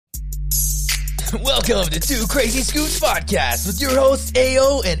Welcome to Two Crazy Scoops Podcast with your hosts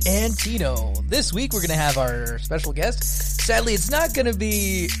Ao and Antino. This week we're going to have our special guest. Sadly, it's not going to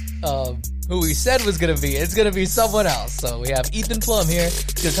be who we said was going to be. It's going to be someone else. So we have Ethan Plum here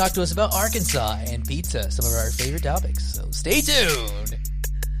to talk to us about Arkansas and pizza, some of our favorite topics. So stay tuned.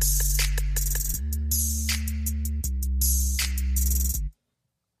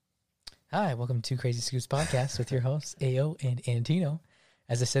 Hi, welcome to Two Crazy Scoops Podcast with your hosts Ao and Antino.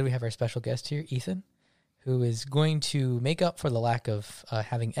 As I said, we have our special guest here, Ethan, who is going to make up for the lack of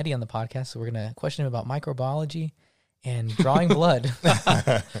having Eddie on the podcast. So we're going to question him about microbiology and drawing blood.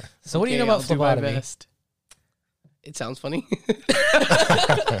 So what do you know about phlebotomy? It sounds funny.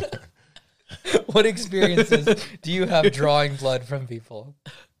 What experiences do you have drawing blood from people?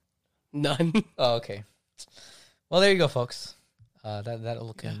 None. Oh, okay. Well, there you go, folks.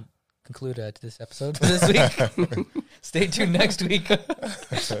 That'll conclude to this episode for this week. Stay tuned next week.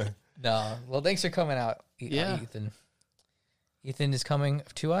 No. Well, thanks for coming out, Ethan. Ethan is coming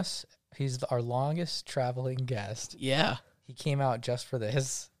to us. He's our longest traveling guest. Yeah. He came out just for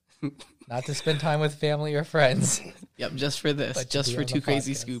this. Not to spend time with family or friends. Yep, just for this. But just for Two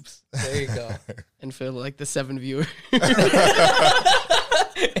Crazy Scoops. There you go. And for like the 7 viewers.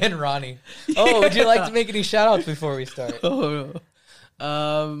 And Ronnie. Oh, would you like to make any shout outs before we start?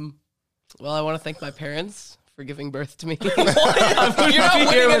 Well, I want to thank my parents for giving birth to me. You're not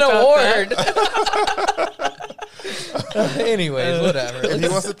winning an award. Anyways, whatever. If he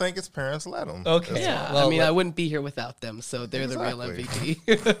wants to thank his parents, let him. Okay. Yeah, Well, I wouldn't be here without them, so they're the real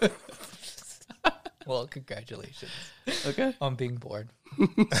MVP. Well, congratulations. Okay. On being born.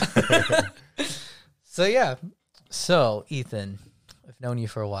 So, Ethan, I've known you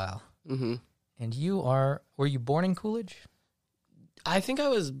for a while. Mm-hmm. And were you born in Coolidge? I think I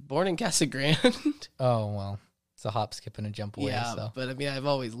was born in Casa Grande. Oh, well, it's a hop, skip, and a jump away. Yeah, So. but I've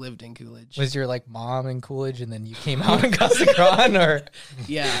always lived in Coolidge. Was your mom in Coolidge and then you came out in Casa Grande, or?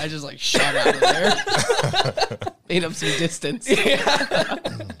 Yeah, I just shot out of there. Made up some distance. Yeah.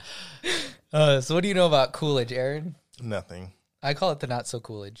 So what do you know about Coolidge, Aaron? Nothing. I call it the not so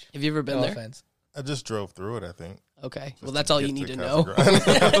Coolidge. Have you ever been No there? offense. I just drove through it, I think. Okay. Just Well, that's to all get you need to Casa know.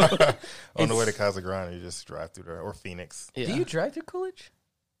 Grande. On the way to Casa Grande, you just drive through there, or Phoenix. Yeah. Do you drive through Coolidge?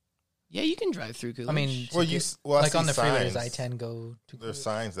 Yeah, you can drive thugh Coolidge. I mean, Well, I like see on the freeways, signs. I-10 go to Coolidge? There's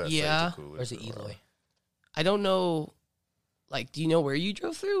signs that Yeah. say to Coolidge. Or is it Eloy? I don't know. Do you know where you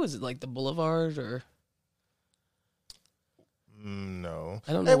drove through? Was it the boulevard or? No.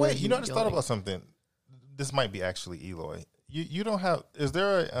 I don't know. Hey, where wait. You know, I were just thought going. about something. This might be actually Eloy. You don't have? Is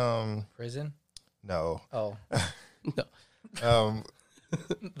there a Prison? No. Oh, No.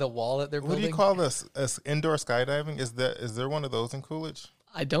 the wall that they're What building? do you call this? Indoor skydiving? Is there one of those in Coolidge?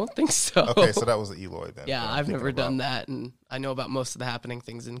 I don't think so. Okay, so that was Eloy then. Yeah, that I'm I've thinking never done about. that, and I know about most of the happening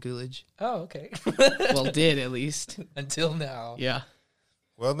things in Coolidge. Oh, okay. Well, did at least. Until now. Yeah.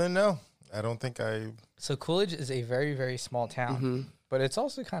 Well, then no. I don't think I. So Coolidge is a very, very small town, Mm-hmm. but it's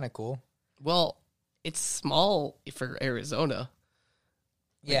also kind of cool. Well, it's small for Arizona.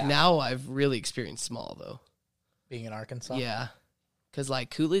 Yeah. Now I've really experienced small though. Being in Arkansas. Yeah. Because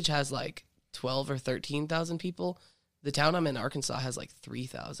Coolidge has 12 or 13,000 people. The town I'm in, Arkansas, has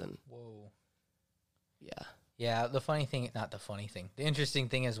 3,000. Whoa. Yeah. Yeah, the interesting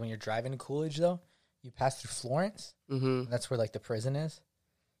thing is when you're driving to Coolidge, though, you pass through Florence, Mm-hmm. and that's where, the prison is.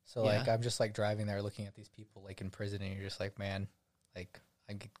 So, Yeah. I'm just, driving there looking at these people, in prison, and you're just man,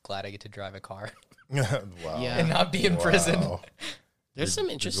 I'm glad I get to drive a car Wow. Yeah. and not be in prison. Wow. There's some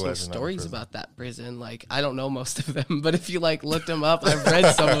You're interesting glad you're not in stories prison. about that prison. I don't know most of them, but if you looked them up, I've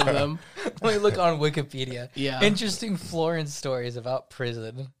read some of them. Let me look on Wikipedia. Yeah. Interesting Florence stories about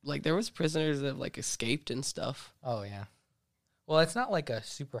prison. There was prisoners that escaped and stuff. Oh, yeah. Well, it's not a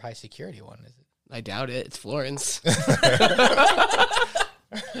super high security one, is it? I doubt it. It's Florence.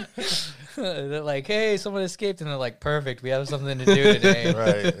 They're like, hey, someone escaped, and they're like, perfect, we have something to do today.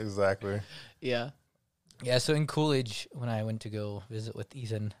 Right, exactly. Yeah. Yeah, so in Coolidge, when I went to go visit with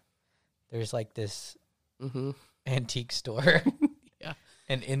Ethan, there's this Mm-hmm. antique store. Yeah.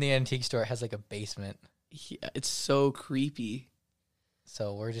 And in the antique store, it has a basement. Yeah. It's so creepy.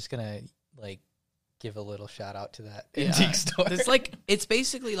 So we're just going to give a little shout out to that Yeah. antique store. It's it's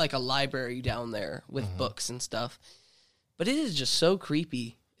basically a library down there with books and stuff. But it is just so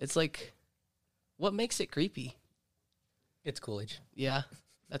creepy. It's what makes it creepy? It's Coolidge. Yeah,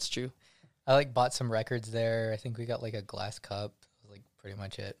 that's true. I bought some records there. I think we got a glass cup. That was pretty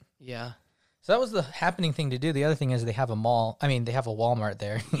much it. Yeah. So that was the happening thing to do. The other thing is they have a mall. I mean, they have a Walmart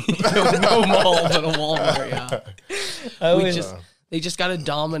there. No mall, but a Walmart, yeah. They just got a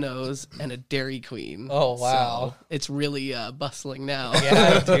Domino's and a Dairy Queen. Oh, wow. So it's really bustling now.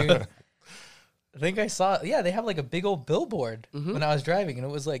 Yeah, dude. I think I saw. Yeah, they have like a big old billboard when I was driving, and it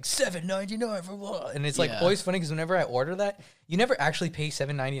was like $7.99 for what? And it's like always funny because whenever I order that, you never actually pay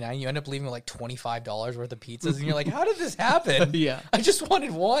 $7.99. You end up leaving with like $25 worth of pizzas, and you're like, "How did this happen?" Yeah. I just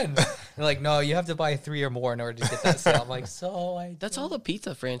wanted one. They're like, "No, you have to buy 3 or more in order to get that sale." I'm like, That's all the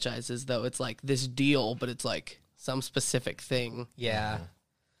pizza franchises, though. It's like this deal, but it's like some specific thing. Yeah.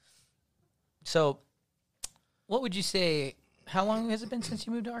 So, what would you say? How long has it been since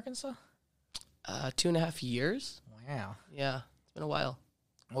you moved to Arkansas? 2.5 years. Wow. Yeah, it's been a while.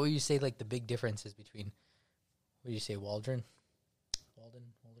 What would you say, like, the big differences between, what do you say, Waldron?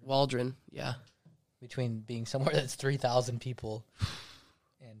 Waldron, yeah. Between being somewhere that's 3,000 people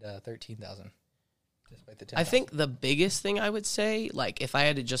and 13,000. Despite the 10,000. I think the biggest thing I would say, like, if I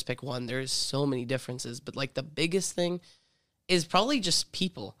had to just pick one, there's so many differences, but, like, the biggest thing is probably just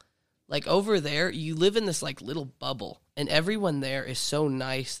people. Like, over there, you live in this, like, little bubble, and everyone there is so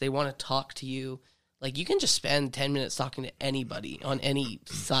nice. They want to talk to you. Like, you can just spend 10 minutes talking to anybody on any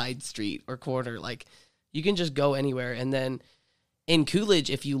side street or corner. Like, you can just go anywhere. And then in Coolidge,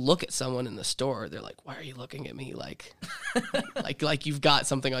 if you look at someone in the store, they're like, "Why are you looking at me?" Like, like you've got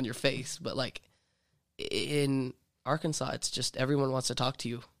something on your face. But, like, in Arkansas, it's just everyone wants to talk to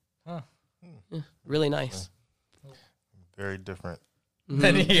you. Huh. Yeah, really nice. Very different.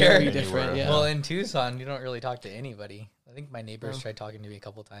 Than here. Very different, yeah. Well, in Tucson, you don't really talk to anybody. I think my neighbors tried talking to me a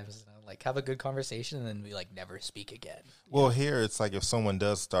couple times. And I'm like, have a good conversation, and then we like never speak again. Well, here it's like if someone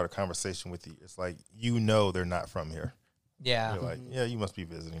does start a conversation with you, it's like they're not from here. Yeah. You're like, yeah, you must be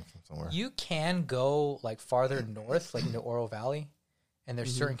visiting from somewhere. You can go like farther north, like into Oro Valley, and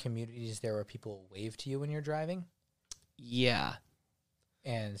there's certain communities there where people wave to you when you're driving. Yeah.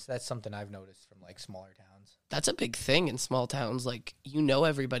 And so that's something I've noticed from like smaller towns. That's a big thing in small towns. Like, you know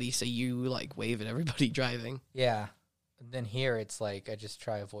everybody, so you like wave at everybody driving. Yeah. And then here it's like I just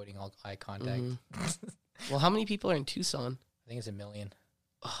try avoiding all eye contact. Well, how many people are in Tucson? I think it's 1 million.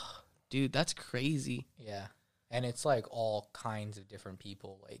 Oh, dude, that's crazy. Yeah. And it's like all kinds of different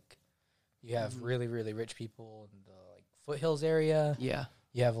people. Like you have really, really rich people in the like foothills area. Yeah.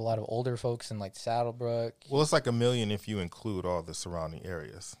 You have a lot of older folks in like Saddlebrook. Well, it's like 1 million if you include all the surrounding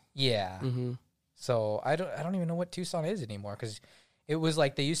areas. Yeah. So I don't even know what Tucson is anymore because it was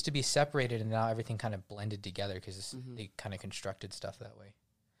like they used to be separated and now everything kind of blended together because they kind of constructed stuff that way.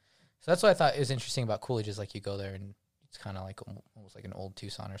 So that's what I thought is interesting about Coolidge is like you go there and it's kind of like almost like an old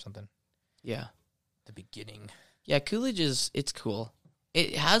Tucson or something. Yeah. The beginning. Yeah, Coolidge it's cool.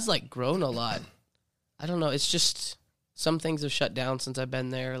 It has like grown a lot. I don't know. It's just some things have shut down since I've been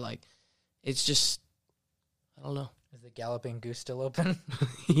there. Like, it's just, I don't know. Is the Galloping Goose still open?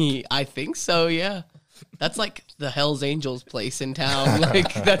 I think so, yeah. That's like the Hells Angels place in town.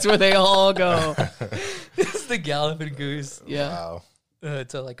 Like, that's where they all go. It's the Galloping Goose. Yeah. Wow.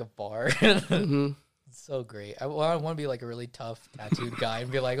 It's like a bar. It's so great. I want to be like a really tough tattooed guy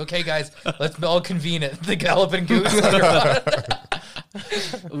and be like, okay, guys, let's all convene at the Galloping Goose.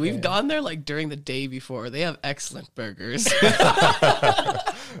 We've gone there like during the day before. They have excellent burgers.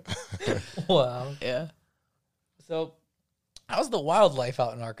 Wow. Yeah. So, how's the wildlife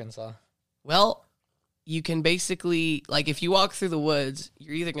out in Arkansas? Well, you can basically, like, if you walk through the woods,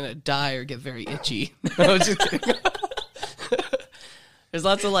 you're either going to die or get very itchy. No, just kidding. There's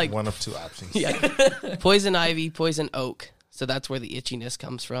lots of, like... One of two options. Yeah. Poison ivy, poison oak. So that's where the itchiness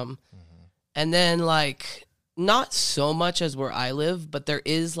comes from. And then, like, not so much as where I live, but there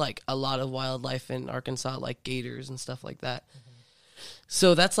is, like, a lot of wildlife in Arkansas, like gators and stuff like that.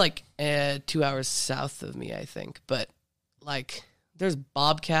 So that's, like, 2 hours south of me, I think. But, like, there's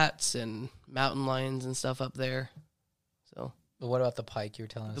bobcats and mountain lions and stuff up there. So... But what about the pike you were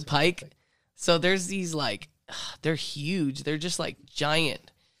telling us? The pike? So there's these, like... They're huge. They're just, like,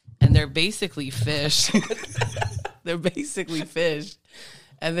 giant. And they're basically fish. They're basically fish.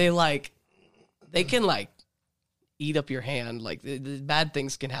 And they, like... They can, like, eat up your hand. Like, the bad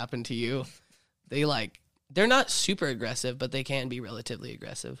things can happen to you. They, like... They're not super aggressive, but they can be relatively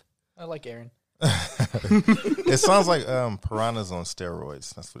aggressive. I like Aaron. It sounds like piranhas on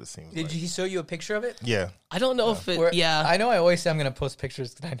steroids. That's what it seems like. Did he show you a picture of it? Yeah. I don't know if it... Yeah. I know I always say I'm going to post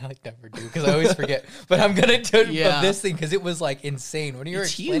pictures, but I never do because I always forget. But I'm going to do of this thing because it was, like, insane. When you were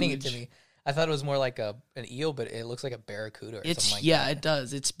explaining it to me, I thought it was more like an eel, but it looks like a barracuda or something like that. Yeah, it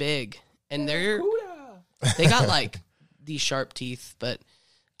does. It's big. And they got, like, these sharp teeth, but...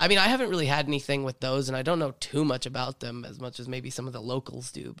 I mean, I haven't really had anything with those, and I don't know too much about them as much as maybe some of the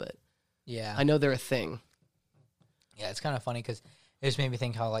locals do, but yeah, I know they're a thing. Yeah, it's kind of funny because it just made me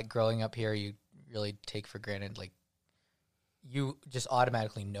think how, like, growing up here, you really take for granted, like, you just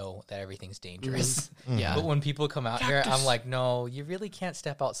automatically know that everything's dangerous. Yeah. But when people come out here, I'm like, no, you really can't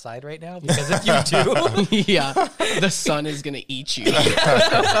step outside right now because if you do, Yeah. The sun is going to eat you.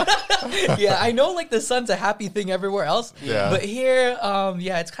 yeah, I know like the sun's a happy thing everywhere else. Yeah. But here,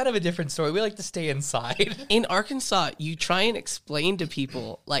 yeah, it's kind of a different story. We like to stay inside. In Arkansas, you try and explain to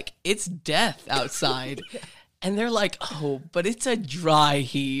people, like, it's death outside. And they're like, oh, but it's a dry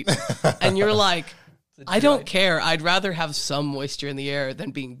heat. And you're like, I don't care. I'd rather have some moisture in the air than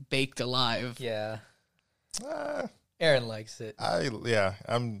being baked alive. Yeah. Uh, Aaron likes it.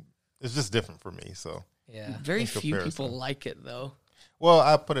 It's just different for me. So, Yeah. Very In few comparison. people like it, though. well,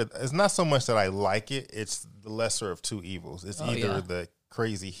 I put it. It's not so much that I like it. It's the lesser of two evils. It's either yeah. the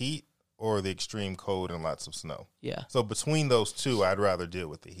crazy heat or the extreme cold and lots of snow. Yeah. So between those two, I'd rather deal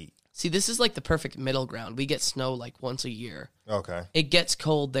with the heat. See, this is like the perfect middle ground. We get snow like once a year. Okay. It gets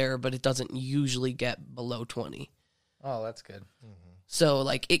cold there, but it doesn't usually get below 20. Oh, that's good. So,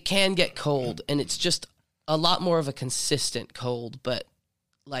 like, it can get cold, and it's just a lot more of a consistent cold. But,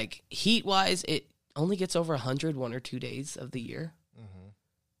 like, heat-wise, it only gets over 100 1 or 2 days of the year.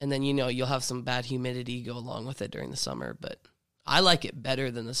 And then, you'll have some bad humidity go along with it during the summer. But I like it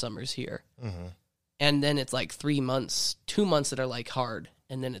better than the summers here. And then it's like 3 months, 2 months that are, like, hard,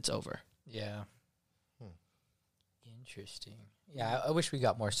 and then it's over. Yeah. Interesting. Yeah, I wish we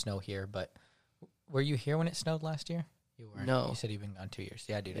got more snow here, but were you here when it snowed last year? You weren't. No. You said you've been gone 2 years.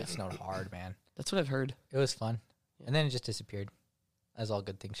 Yeah, dude, it snowed hard, man. That's what I've heard. It was fun. And then it just disappeared, as all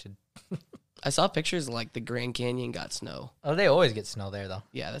good things should. I saw pictures of, like, the Grand Canyon got snow. Oh, they always get snow there, though.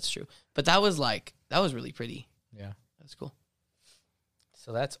 Yeah, that's true. But that was really pretty. Yeah. That was cool.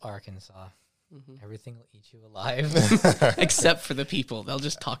 So that's Arkansas. Everything will eat you alive. Except for the people. They'll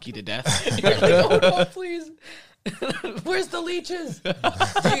just talk you to death. You're like, oh, no, please. Where's the leeches? Do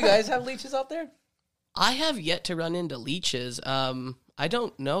you guys have leeches out there? I have yet to run into leeches. I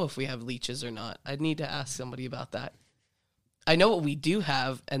don't know if we have leeches or not. I'd need to ask somebody about that. I know what we do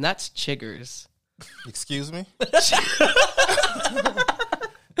have, and that's chiggers. Excuse me?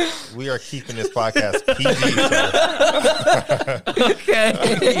 We are keeping this podcast PG, sir. Okay.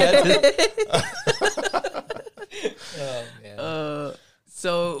 Oh, man.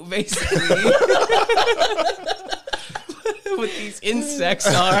 So basically, what these insects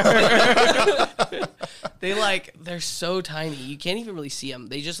are, they're so tiny. You can't even really see them.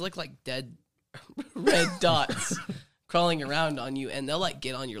 They just look like dead red dots crawling around on you, and they'll like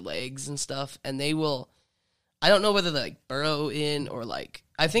get on your legs and stuff, and they will. I don't know whether they like burrow in or like.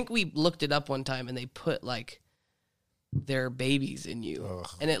 I think we looked it up one time, and they put like their babies in you,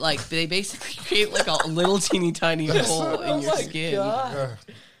 and it like they basically create like a little teeny tiny hole in your skin, God.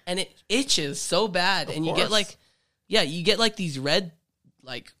 and it itches so bad, and you get like, you get like these red,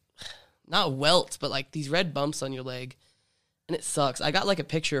 like not welts, but like these red bumps on your leg, and it sucks. I got like a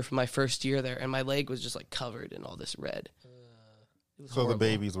picture from my first year there, and my leg was just like covered in all this red. It was So horrible. the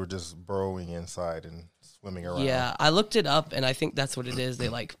babies were just burrowing inside and swimming around. Yeah, I looked it up, and I think that's what it is. They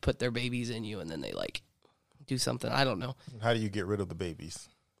like put their babies in you, and then they like do something. I don't know. How do you get rid of the babies?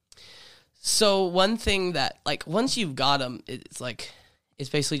 So one thing that like once you've got them, it's like it's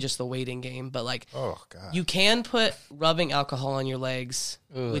basically just the waiting game. But like Oh, God. you can put rubbing alcohol on your legs,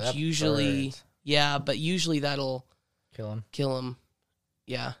 Ooh, which that usually burns. but usually that'll Kill him. kill them.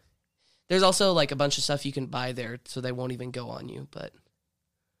 Yeah. There's also like a bunch of stuff you can buy there, so they won't even go on you. But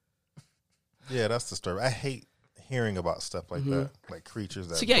Yeah, that's disturbing. I hate hearing about stuff like that, like creatures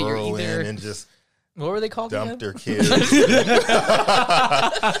that So, yeah, you're burrow either- in and just What were they called dump again? their kids.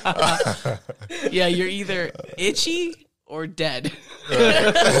 yeah, you're either itchy or dead.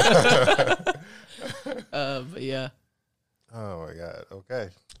 But yeah. Oh my God. Okay.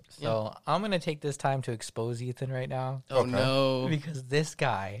 So I'm going to take this time to expose Ethan right now Oh Okay. no. because this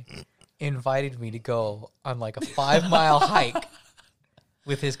guy invited me to go on like a 5-mile hike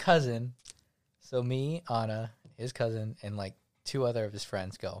with his cousin. So me, Anna, his cousin, and like 2 other of his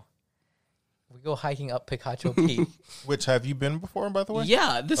friends go. We go hiking up Picacho Peak. Which have you been before, by the way?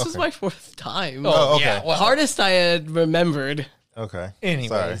 Yeah, this is Okay. my 4th time. Oh, okay. yeah. Well, Hardest I had remembered. Okay. anyways,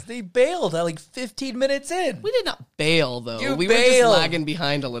 Sorry. they bailed at like 15 minutes in. We did not bail though. You we were bailed. just lagging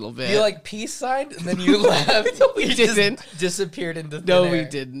behind a little bit. You like peace signed and then you left. No, we You just didn't. disappeared into thin no, air. we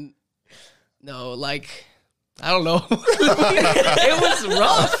didn't. No, like I don't know. It was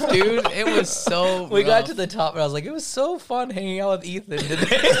rough, dude. It was so. We got rough. to the top and I was like, it was so fun hanging out with Ethan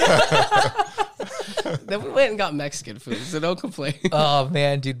today. Then we went and got Mexican food, so don't complain. Oh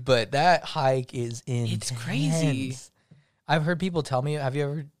man, dude, but that hike is intense. It's crazy. I've heard people tell me, have you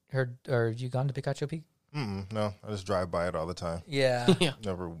ever heard or have you gone to Picacho Peak? No, I just drive by it all the time. Yeah. Yeah.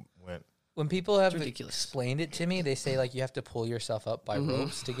 Never went. When people have ridiculous. explained it to me, they say like you have to pull yourself up by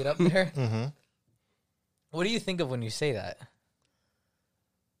ropes to get up there. What do you think of when you say that?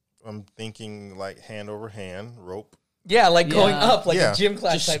 I'm thinking like hand over hand, rope. Yeah, like going Yeah. up, like Yeah. a gym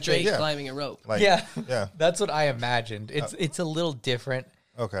class Just type straight thing. climbing a rope. Like, Yeah, yeah. that's what I imagined. It's a little different.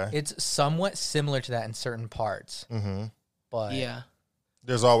 Okay. It's somewhat similar to that in certain parts, but Yeah.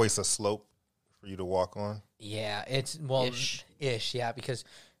 There's always a slope for you to walk on. yeah, it's ish, yeah, because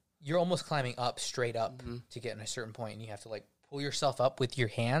you're almost climbing up straight up to get in a certain point, and you have to like pull yourself up with your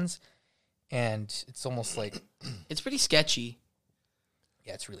hands, and it's almost like It's pretty sketchy.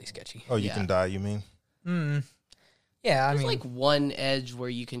 yeah, it's really sketchy. Oh, you Yeah. can die, you mean? Yeah, I There's mean, like one edge where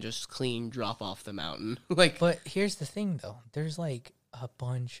you can just clean drop off the mountain. Like, but here's the thing, though. There's like a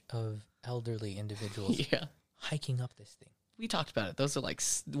bunch of elderly individuals yeah. hiking up this thing. We talked about it. Those are like,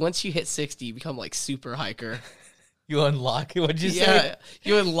 once you hit 60, you become like super hiker. You unlock it. What'd you Yeah. say?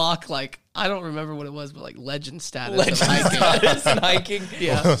 You unlock like, I don't remember what it was, but like legend status Legend of hiking. status in hiking.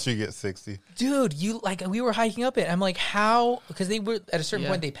 Yeah. Once you get 60. Dude, we were hiking up it. I'm like, how? Because they were at a certain Yeah.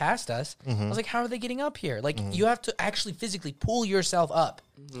 point they passed us. I was like, how are they getting up here? Like, you have to actually physically pull yourself up.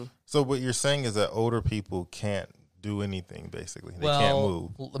 So what you're saying is that older people can't do anything, basically. They can't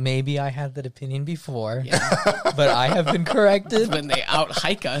move. Maybe I had that opinion before, but I have been corrected. When they out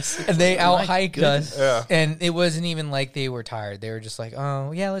hike us. And they Oh my out hiked goodness. us, Yeah. and it wasn't even like they were tired. They were just like,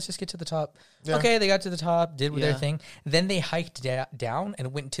 "Oh yeah, let's just get to the top." Yeah. Okay, they got to the top, did their Yeah. thing. Then they hiked down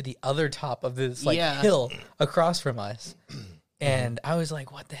and went to the other top of this Yeah. hill across from us. And I was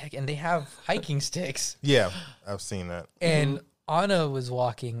like, "What the heck?" And they have hiking sticks. Yeah, I've seen that. And Anna was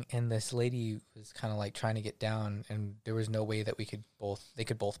walking, and this lady was kind of like trying to get down, and there was no way that they could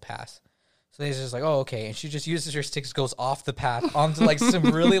both pass. So they was just like, oh, okay. And she just uses her sticks, goes off the path onto like some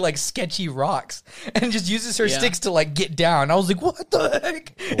really like sketchy rocks, and just uses her Yeah. sticks to like get down. I was like, what the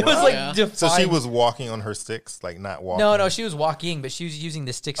heck? It was Wow. like Yeah. So she defying. was walking on her sticks, like not walking. No, she was walking, but she was using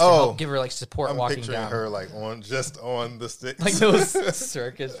the sticks to Oh. help give her like support I'm walking picturing down. her like just on the sticks. Like those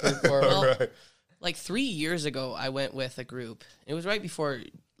circus performers. Well, Right. Like 3 years ago, I went with a group. It was right before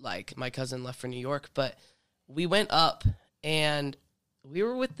like my cousin left for New York, but we went up and we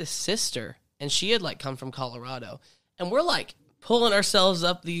were with the sister, and she had like come from Colorado, and we're like pulling ourselves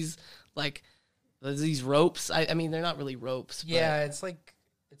up these ropes. I mean, they're not really ropes. Yeah, it's like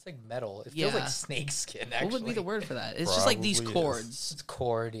metal. It feels Yeah. like snake skin. But Actually, what would be the word for that? It's just like these Probably is. cords. It's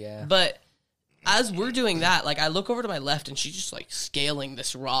cord. Yeah. But as we're doing that, like I look over to my left, and she's just like scaling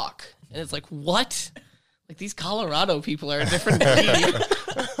this rock, and it's like, what? Like these Colorado people are a different breed.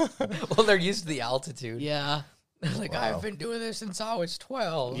 Well, they're used to the altitude. Yeah, Like, Wow. I've been doing this since I was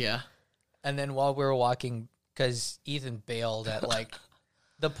 12. yeah. And then while we were walking, because Ethan bailed at like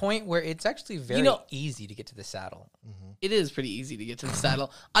the point where it's actually very easy to get to the saddle. It is pretty easy to get to the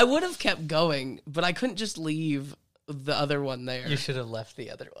saddle. I would have kept going, but I couldn't just leave the other one there. You should have left the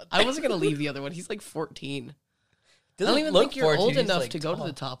other one. I wasn't going to leave the other one. He's like 14. I Doesn't don't even look think you're 14, old he's, enough like, to go to tall.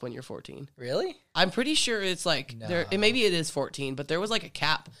 the top when you're 14. Really? I'm pretty sure it's like, No. maybe it is 14, but there was like a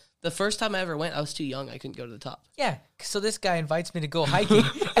cap. The first time I ever went, I was too young. I couldn't go to the top. Yeah. So this guy invites me to go hiking,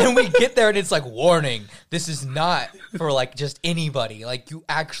 and we get there, and it's like, warning, this is not for like just anybody. Like, you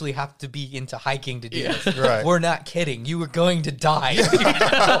actually have to be into hiking to do this. Right. We're not kidding. You were going to die.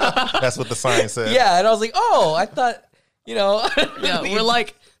 That's what the sign said. Yeah. And I was like, oh, I thought, Yeah, we're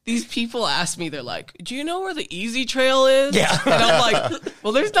like, these people ask me, they're like, do you know where the easy trail is? Yeah. And I'm like,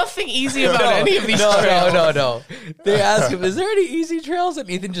 well, there's nothing easy about any of these trails. No. They ask him, is there any easy trails? And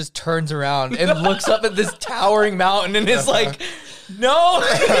Ethan just turns around and looks up at this towering mountain and is like, no.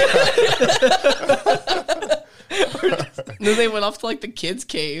 And then they went off to like the kids'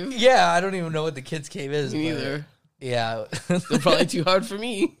 cave. Yeah, I don't even know what the kids' cave is. Me but neither. Yeah. They're probably too hard for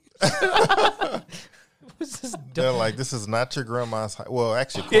me. What's this They're like, this is not your grandma's house. Well,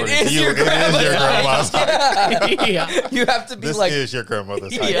 actually, according is to you, your it is your grandma's house. Yeah. You have to be This like, is your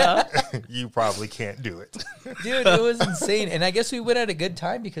grandmother's house. Yeah. You probably can't do it. dude, it was insane. And I guess we went at a good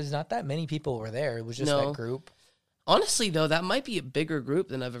time because not that many people were there. It was just No. that group. Honestly, though, that might be a bigger group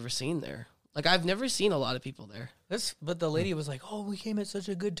than I've ever seen there. Like, I've never seen a lot of people there. But the lady was like, oh, we came at such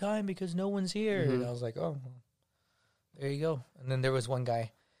a good time because no one's here. And I was like, oh, well, there you go. And then there was one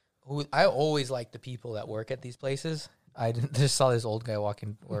guy who I always like the people that work at these places. I just saw this old guy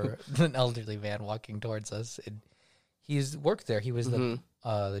walking, or an elderly man walking towards us. And he's worked there. He was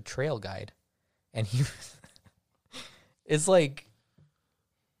the trail guide. And he was, it's like,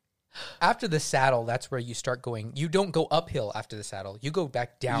 after the saddle, that's where you start going. You don't go uphill after the saddle. You go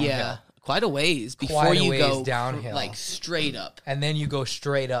back downhill. Yeah. Quite a ways before Quite a you ways go downhill. like straight up. And then you go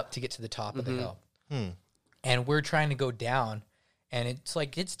straight up to get to the top of the hill. And we're trying to go down, And it's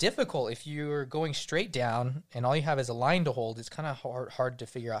like, it's difficult if you're going straight down and all you have is a line to hold. It's kind of hard to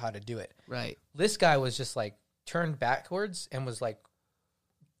figure out how to do it. Right. This guy was just like turned backwards and was like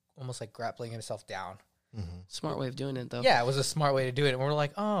almost like grappling himself down. Smart way of doing it, though. Yeah, it was a smart way to do it. And we're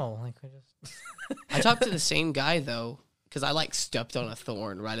like, oh, like we just. I talked to the same guy, though, because I like stepped on a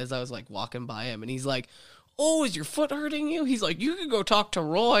thorn right as I was like walking by him. And he's like, oh, is your foot hurting you? He's like, you can go talk to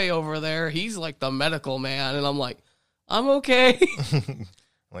Roy over there. He's like the medical man. And I'm like, I'm okay.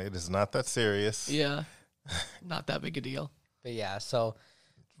 Like, it is not that serious. Yeah. Not that big a deal. But yeah, so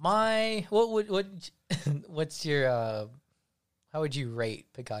what's your how would you rate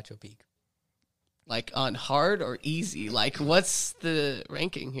Picacho Peak? Like on hard or easy? Like, what's the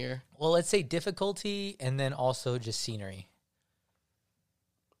ranking here? Well, let's say difficulty and then also just scenery.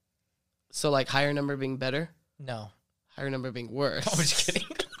 So like higher number being better, No. higher number being worse. I'm just kidding.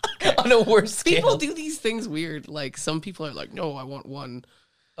 On a worse scale. People do these things weird. Like some people are like, no, I want 1.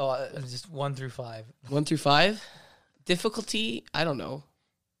 Oh, just 1 through 5. 1 through 5. Difficulty, I don't know.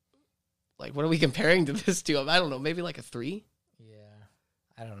 Like, what are we comparing to this to? I don't know. Maybe like a 3. Yeah,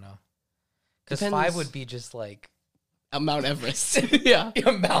 I don't know. Because Depends. 5 would be just like Mount Everest. Yeah.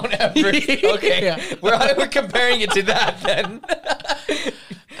 Mount Everest. Okay, Yeah. we're comparing it to that then.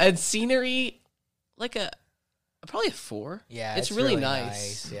 And scenery, like probably a 4. Yeah, it's really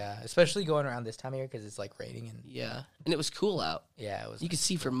nice. Yeah, especially going around this time of year because it's like raining and Yeah, and it was cool out. yeah, it was. You could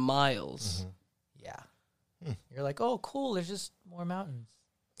see for miles. Yeah, you're like, oh, cool. There's just more mountains.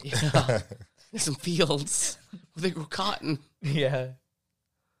 Yeah, there's some fields where they grow cotton. Yeah.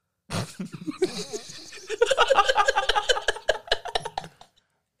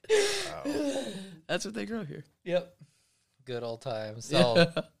 That's what they grow here. Yep. Good old times.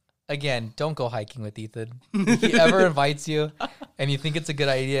 So, again, don't go hiking with Ethan. If he ever invites you and you think it's a good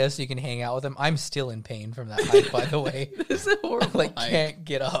idea so you can hang out with him, I'm still in pain from that hike, by the way. It's a horrible Like, hike. can't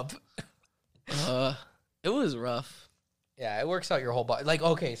get up. It was rough. Yeah, it works out your whole body. Like,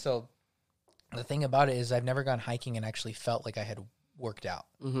 okay, so the thing about it is I've never gone hiking and actually felt like I had worked out.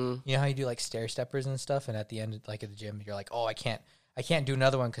 Mm-hmm. You know how you do like stair steppers and stuff, and at the end, like at the gym, you're like, oh, I can't do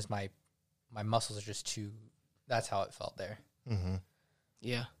another one because my muscles are just too. That's how it felt there. Mm-hmm.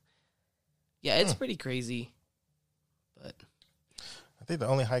 Yeah. Yeah, it's pretty crazy. But I think the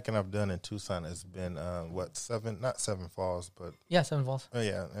only hiking I've done in Tucson has been not Seven Falls, but Yeah, Seven Falls. oh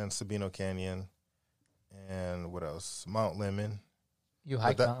yeah, and Sabino Canyon, and what else? Mount Lemon. You But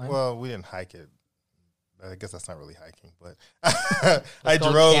hiked that- Mount Lemon? well, we didn't hike it. I guess that's not really hiking, but I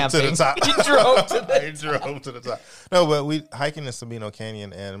called drove to camping. the top. You drove to the I drove to the top. No, but we hiking in Sabino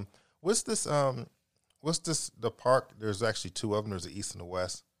Canyon, and what's this? The park? There's actually 2 of them. There's the east and the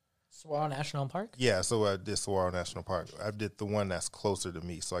west. Saguaro National Park. Yeah, so I did Saguaro National Park. I did the one that's closer to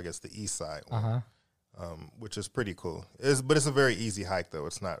me, so I guess the east side one, which is pretty cool. But it's a very easy hike, though.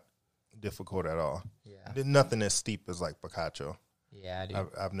 It's not difficult at all. Yeah. Nothing as steep as like Picacho. Yeah, dude.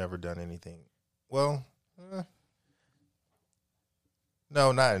 I've never done anything. Well,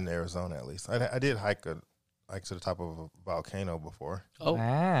 no, not in Arizona at least. I did hike to the top of a volcano before, oh,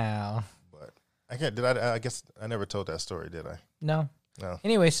 Wow. but I can't. I guess I never told that story, did I? No. No.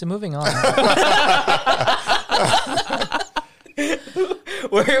 Anyway, so moving on.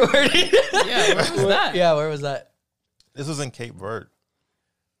 where did yeah, what was that? Yeah, where was that? This was in Cape Verde,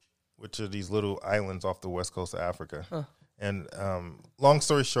 which are these little islands off the west coast of Africa. Huh. And long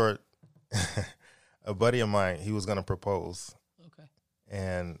story short, a buddy of mine, he was going to propose, Okay.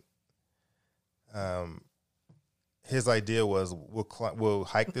 and his idea was we'll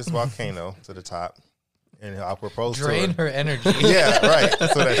hike this volcano to the top, and I'll propose Drain to her. her energy. Yeah, right.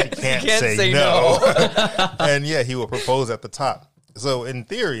 So that she can't, say no. no. And yeah, he will propose at the top. So in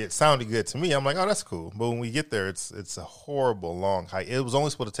theory, it sounded good to me. I'm like, oh, that's cool. But when we get there, it's a horrible long hike. It was only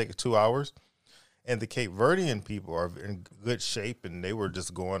supposed to take 2 hours. And the Cape Verdean people are in good shape, and they were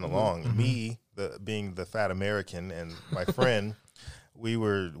just going along. Mm-hmm. Me, being the fat American, and my friend, we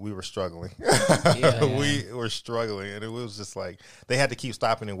were struggling. We were struggling, and it was just like they had to keep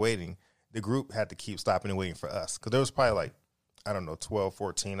stopping and waiting. The group had to keep stopping and waiting for us because there was probably like, I don't know, 12,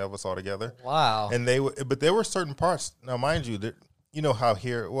 14 of us all together. Wow. And but there were certain parts. Now, mind you, that you know how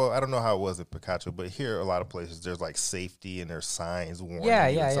here. Well, I don't know how it was at Picacho, but here a lot of places there's like safety and there's signs warning. Yeah,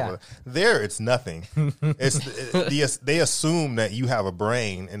 you and yeah, stuff yeah. like that. There, it's nothing. They assume that you have a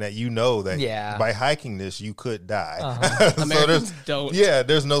brain and that you know that Yeah. by hiking this you could die. So Americans don't. Yeah,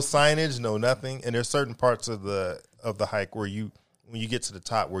 there's no signage, no nothing, and there's certain parts of the hike where when you get to the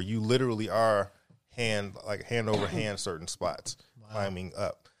top where you literally are hand over hand certain spots climbing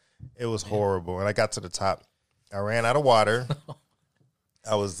up. It was horrible, and I got to the top. I ran out of water.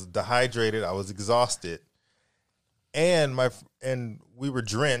 I was dehydrated. I was exhausted. and we were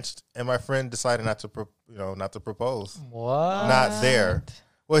drenched, and my friend decided not to propose. What? Not there.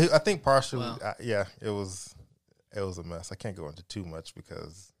 Well, I think partially, yeah, it was a mess. I can't go into too much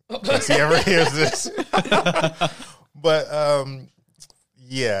because in case he ever hears this. But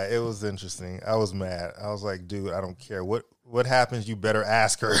yeah, it was interesting. I was mad. I was like, dude, I don't care what happens. You better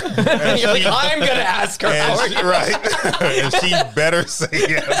ask her. You're like, I'm gonna ask her. Right, and she better say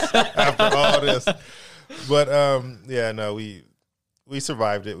yes after all this. But yeah, no, we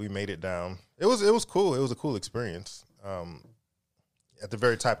survived it. We made it down. It was cool. It was a cool experience. At the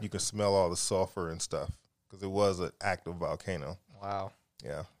very top, you can smell all the sulfur and stuff because it was an active volcano. Wow.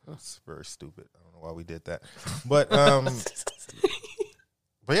 Yeah, it's very stupid. I don't know why we did that, but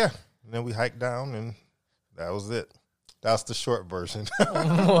but yeah, and then we hiked down, and that was it. That's the short version.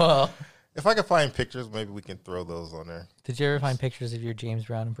 Well, if I can find pictures, maybe we can throw those on there. did you ever find pictures of your James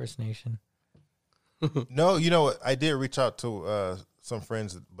Brown impersonation? No, you know what? I did reach out to some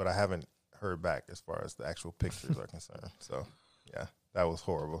friends, but I haven't heard back as far as the actual pictures are concerned. So yeah, that was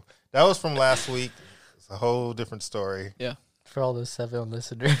horrible. That was from last week. It's a whole different story. Yeah. For all those 7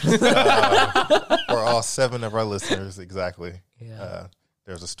 listeners. For all 7 of our listeners, exactly. Yeah.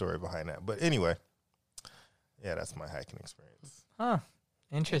 There's a story behind that. But anyway, yeah, that's my hiking experience. Huh.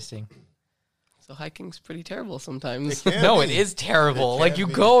 Interesting. So hiking's pretty terrible sometimes. No, it is terrible. Like, you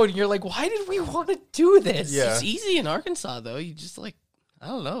go and you're like, why did we want to do this? Yeah. It's easy in Arkansas, though. You just like, I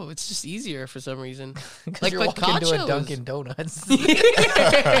don't know. It's just easier for some reason. Like, you're walking into a Dunkin' Donuts.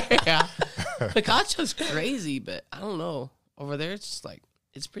 Yeah. Picacho's crazy, but I don't know. Over there, it's just like,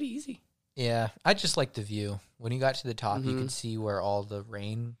 it's pretty easy. Yeah, I just like the view. When you got to the top, you could see where all the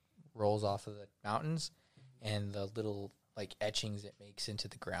rain rolls off of the mountains and the little, like, etchings it makes into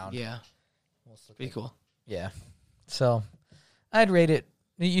the ground. Yeah. Pretty cool. Yeah. So, I'd rate it.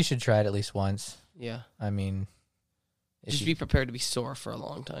 You should try it at least once. Yeah. I mean, Just be prepared to be sore for a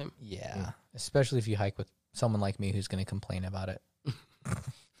long time. Yeah. Especially if you hike with someone like me who's going to complain about it.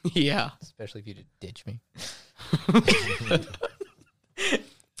 Yeah. Especially if you ditch me.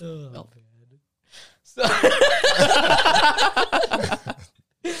 Well. So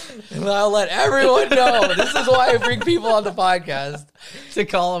and I'll let everyone know. This is why I bring people on the podcast. To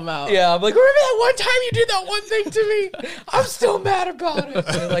call them out. Yeah, I'm like, remember that one time you did that one thing to me? I'm still mad about it. And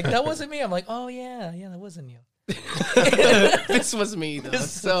they're like, that wasn't me. I'm like, oh, yeah, that wasn't you. This was me, though.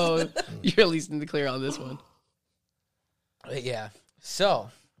 So you're at least in the clear on this one. But yeah. So,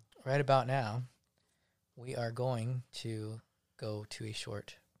 right about now, we are going to go to a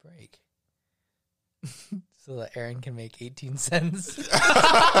short break so that Aaron can make 18 cents.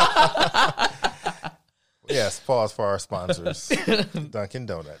 Yes, pause for our sponsors. Dunkin'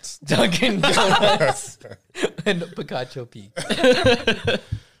 Donuts. Dunkin' Donuts and Picacho Peak.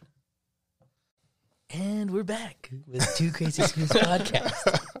 And we're back with Two Crazy Scoops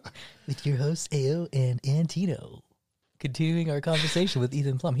podcast with your hosts Ao and Antino. Continuing our conversation with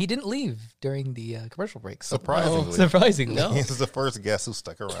Ethan Plum. He didn't leave during the commercial break. Surprisingly. Surprisingly. No. This is the first guest who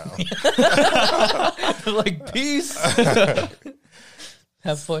stuck around. Like, peace.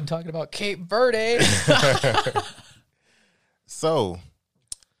 Have fun talking about Cape Verde. So,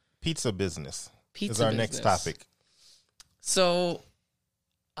 pizza business is our next topic. So,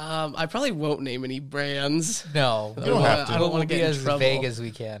 I probably won't name any brands. No. You don't have to. I don't want to get in as trouble. vague as we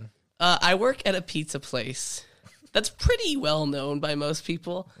can. I work at a pizza place that's pretty well known by most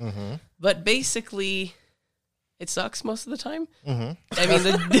people, but basically, it sucks most of the time. I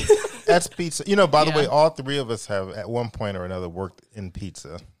mean, That's pizza. You know, by the way, all 3 of us have at one point or another worked in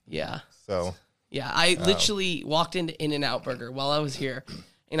pizza. yeah. So, Yeah, I literally walked into In-N-Out Burger while I was here,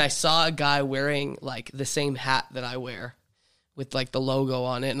 and I saw a guy wearing, like, the same hat that I wear with, like, the logo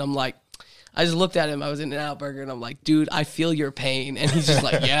on it, and I'm like, I just looked at him. I was in In-N-Out Burger, and I'm like, dude, I feel your pain. And he's just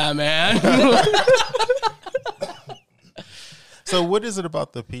like, yeah, man. so what is it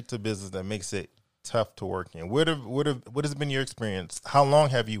about the pizza business that makes it tough to work in? What has been your experience? How long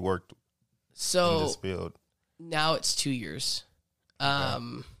have you worked in this field? Now it's 2 years.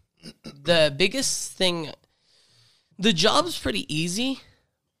 The biggest thing, the job's pretty easy,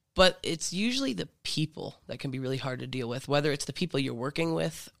 but it's usually the people that can be really hard to deal with, whether it's the people you're working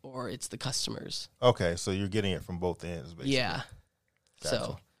with or it's the customers. Okay, so you're getting it from both ends, basically. Yeah. Gotcha.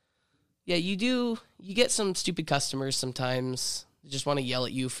 So, yeah, you get some stupid customers sometimes. They just want to yell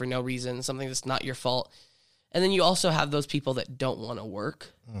at you for no reason, something that's not your fault. And then you also have those people that don't want to work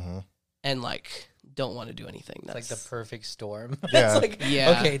and, like, don't want to do anything. It's like the perfect storm. Yeah. It's like,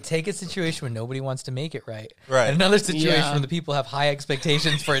 okay, take a situation where nobody wants to make it right. Right. And another situation where the people have high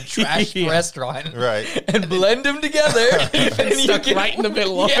expectations for a trash restaurant. Right. And blend them together. and you get right in the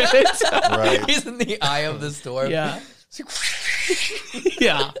middle of it. Right. He's in the eye of the storm. Yeah.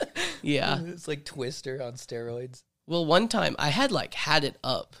 Yeah. Yeah. It's like Twister on steroids. Well, one time I had it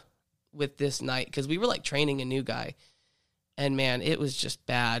up with this night because we were like training a new guy. And man, it was just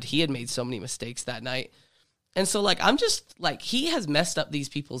bad. He had made so many mistakes that night. And so I'm just he has messed up these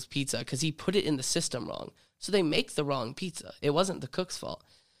people's pizza because he put it in the system wrong. So they make the wrong pizza. It wasn't the cook's fault.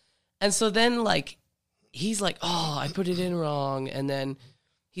 And so then he's like, oh, I put it in wrong. And then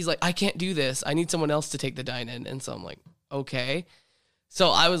he's like, I can't do this. I need someone else to take the dine-in. And so I'm like, okay.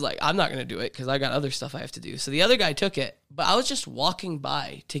 So I was like, I'm not going to do it because I got other stuff I have to do. So the other guy took it, but I was just walking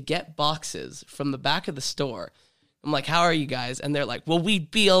by to get boxes from the back of the store. I'm like, how are you guys? And they're like, well,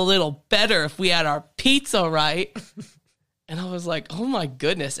 we'd be a little better if we had our pizza right. And I was like, oh my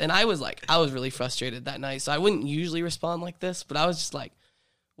goodness. And I was really frustrated that night. So I wouldn't usually respond like this, but I was just like,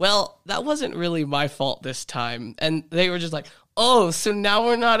 well, that wasn't really my fault this time. And they were just like, oh, so now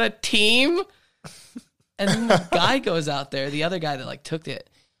we're not a team? And then the guy goes out there, the other guy that took it,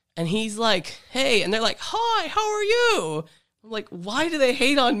 and he's like, hey, and they're like, hi, how are you? I'm like, why do they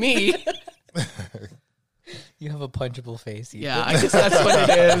hate on me? You have a punchable face. Ethan. Yeah, I guess that's what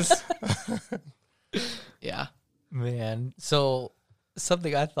it is. Yeah. Man. So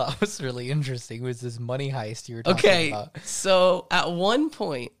something I thought was really interesting was this money heist you were talking about. So at one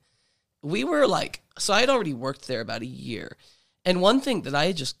point, we were so I had already worked there about a year. And one thing that I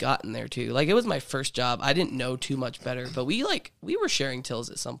had just gotten there too, it was my first job. I didn't know too much better, but we were sharing tills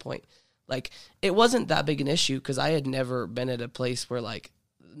at some point. It wasn't that big an issue because I had never been at a place where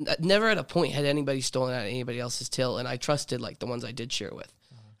never at a point had anybody stolen out of anybody else's till, and I trusted the ones I did share with.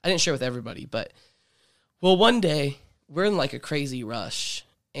 I didn't share with everybody, but one day we're in a crazy rush,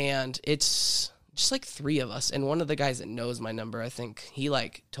 and it's just 3 of us, and one of the guys that knows my number, I think he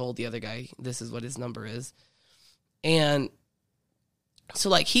told the other guy this is what his number is, and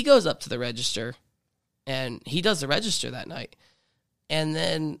so he goes up to the register, and he does the register that night, and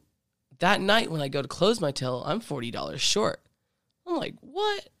then that night when I go to close my till, I'm $40 short. I'm like,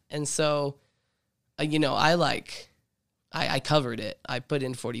 what? And so, I covered it. I put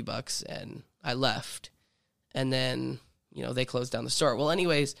in $40 and I left. And then, they closed down the store. Well,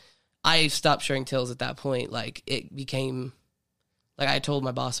 anyways, I stopped sharing tills at that point. It became, I told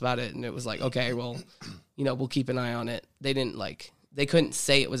my boss about it and it was okay, well, we'll keep an eye on it. They didn't they couldn't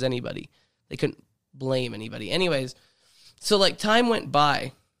say it was anybody. They couldn't blame anybody. Anyways, so time went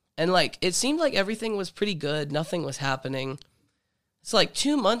by and it seemed like everything was pretty good. Nothing was happening. It's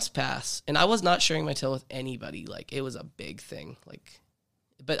 2 months pass, and I was not sharing my till with anybody. It was a big thing.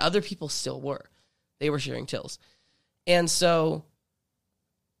 But other people still were. They were sharing tills. And so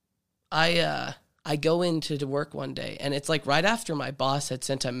I go into work one day, and it's right after my boss had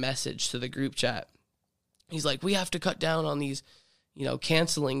sent a message to the group chat. He's like, we have to cut down on these,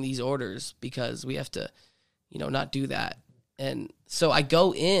 canceling these orders because we have to, not do that. And so I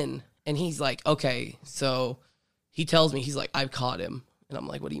go in, and he's like, okay, so... He tells me, he's like, I've caught him. And I'm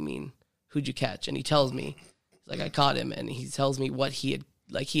like, what do you mean? Who'd you catch? And he tells me, he's like, I caught him. And he tells me what he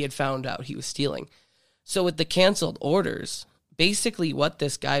had found out he was stealing. So with the canceled orders, basically what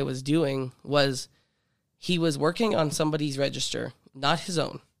this guy was doing was he was working on somebody's register, not his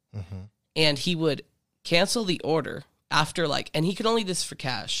own. Mm-hmm. And he would cancel the order after and he could only do this for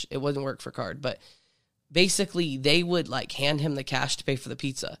cash. It wouldn't work for card, but basically they would hand him the cash to pay for the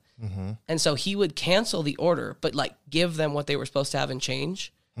pizza. Mm-hmm. And so he would cancel the order, but give them what they were supposed to have in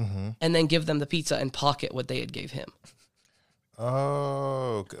change, and then give them the pizza and pocket what they had gave him.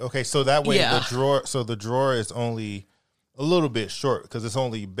 Oh, okay. So that way the drawer is only a little bit short because it's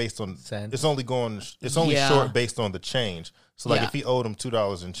only based on cents. It's only short based on the change. So if he owed him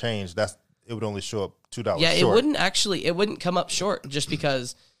 $2 in change, it would only show up $2 Yeah, short. it wouldn't come up short just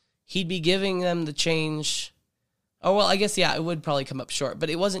because he'd be giving them the change. Oh, well, I guess, it would probably come up short, but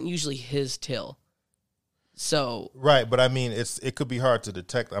it wasn't usually his till. So. Right, but I mean, it could be hard to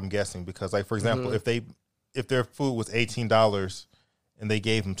detect, I'm guessing, because, for example, if their food was $18 and they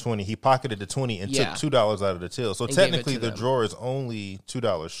gave him $20, he pocketed the $20 and took $2 out of the till. So technically, the drawer is only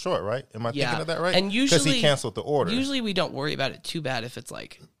 $2 short, right? Am I thinking of that right? And usually, because he canceled the order. Usually, we don't worry about it too bad if it's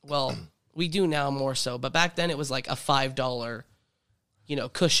well, we do now more so, but back then it was a $5.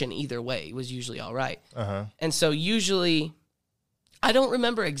 Cushion either way was usually all right. Uh-huh. And so usually, I don't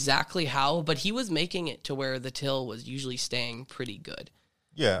remember exactly how, but he was making it to where the till was usually staying pretty good.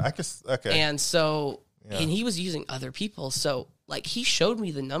 Yeah, I guess, okay. And so, and he was using other people. So, he showed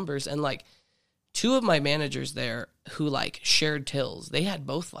me the numbers and, two of my managers there who like shared tills, they had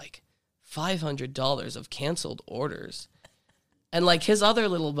both like $500 of canceled orders. And like his other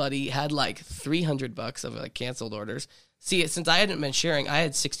little buddy had like $300 of like canceled orders. See, since I hadn't been sharing, I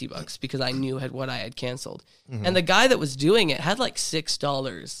had $60 because I knew what I had canceled. Mm-hmm. And the guy that was doing it had like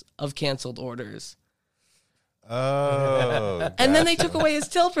 $6 of canceled orders. Oh. And then they took away his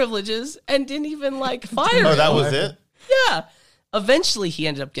till privileges and didn't even like fire him. Oh, that was it? Yeah. Eventually he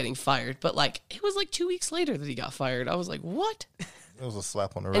ended up getting fired, but like it was like 2 weeks later that he got fired. I was like, what? It was a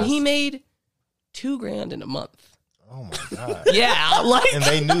slap on the wrist. And he made $2,000 in a month. Oh my God. Yeah. Like, and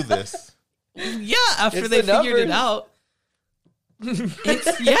they knew this. Yeah. After they figured it out.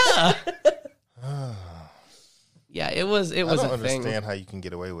 Yeah. Yeah, it was a thing. I don't understand how you can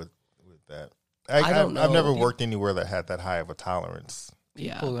get away with that. I don't know. I've never worked anywhere that had that high of a tolerance.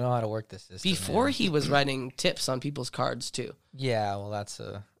 People know how to work the system. Before he was writing tips on people's cards too. Yeah, well, that's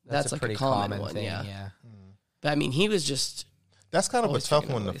a like pretty a common one, thing. Yeah. But I mean, he was just. That's kind of a tough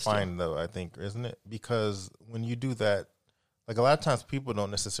one to find, though. I think, isn't it? Because when you do that, like a lot of times people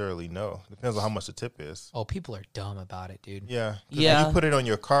don't necessarily know. Depends on how much the tip is. Oh, people are dumb about it, dude. Yeah. When you put it on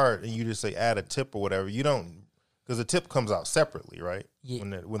your card and you just say add a tip or whatever, you don't, because the tip comes out separately, right?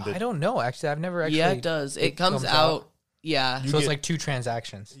 Yeah. I don't know. Actually, I've never actually. Yeah, it does. It comes out. Yeah. So it's like two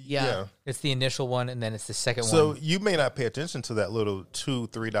transactions. Yeah. It's the initial one and then it's the second one. So you may not pay attention to that little $2,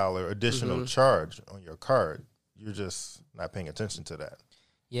 $3 additional charge on your card. You're just not paying attention to that.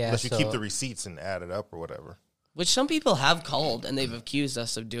 Yeah. Unless you keep the receipts and add it up or whatever. Which some people have called and they've accused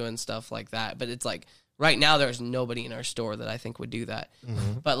us of doing stuff like that. But it's like, right now there's nobody in our store that I think would do that.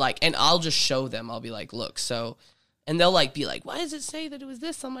 Mm-hmm. But like, and I'll just show them. I'll be like, look, so, and they'll like be like, why does it say that it was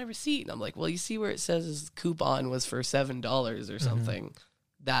this on my receipt? And I'm like, well, you see where it says this coupon was for $7 or something. Mm-hmm.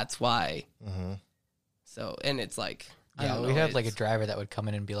 That's why. Mm-hmm. So, and it's like, yeah, we had like a driver that would come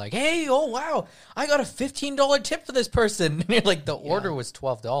in and be like, hey, oh, wow, I got a $15 tip for this person. And you're like, the order was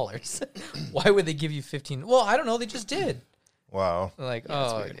 $12. Why would they give you $15? Well, I don't know. They just did. Wow. Like,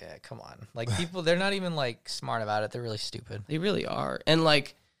 yeah, come on. Like, people, they're not even like smart about it. They're really stupid. They really are. And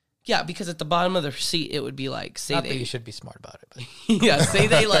like, yeah, because at the bottom of the receipt, it would be like, say not that you should be smart about it. But. Yeah, say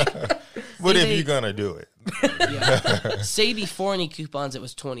they like. What if you're going to do it? Yeah. Say before any coupons, it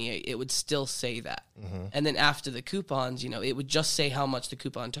was 28. It would still say that. Mm-hmm. And then after the coupons, it would just say how much the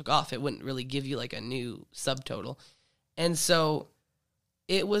coupon took off. It wouldn't really give you like a new subtotal. And so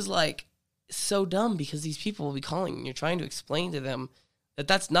it was like so dumb because these people will be calling and you're trying to explain to them that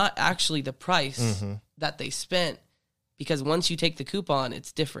that's not actually the price that they spent. Because once you take the coupon,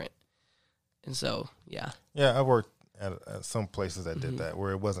 it's different. And so, yeah. Yeah, I worked at some places that did that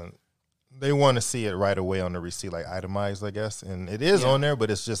where it wasn't, they want to see it right away on the receipt, like itemized, I guess. And it is on there,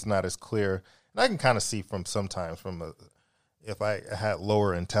 but it's just not as clear. And I can kind of see if I had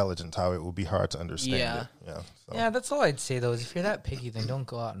lower intelligence, how it would be hard to understand it. Yeah. So. Yeah, that's all I'd say, though, is if you're that picky, then don't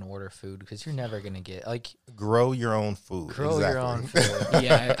go out and order food because you're never going to get, like... Grow your own food. Your own food.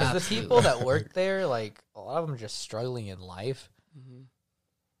 Yeah, because the people that work there, like, a lot of them are just struggling in life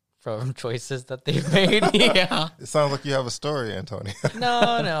from choices that they've made. Yeah. It sounds like you have a story, Antonio.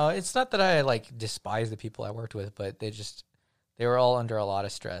 No. It's not that I, like, despise the people I worked with, but they were all under a lot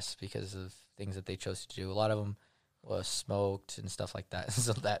of stress because of things that they chose to do. A lot of them was smoked and stuff like that.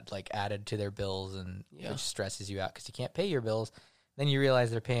 So that like added to their bills and it stresses you out because you can't pay your bills. Then you realize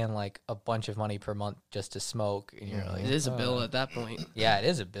they're paying like a bunch of money per month just to smoke. And you're like, it is a bill at that point. Yeah, it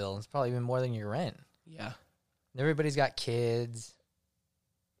is a bill. It's probably even more than your rent. Yeah. Everybody's got kids.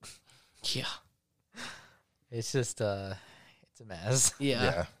 Yeah. It's just, it's a mess.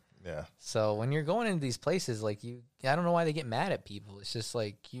 Yeah. Yeah. So when you're going into these places, like I don't know why they get mad at people. It's just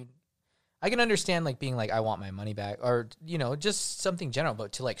like I can understand like being like, I want my money back or, just something general,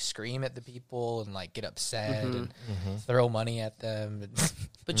 but to like scream at the people and like get upset and throw money at them.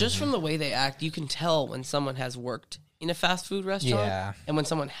 But just from the way they act, you can tell when someone has worked in a fast food restaurant and when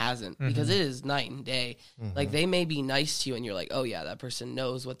someone hasn't because it is night and day. Like they may be nice to you and you're like, oh yeah, that person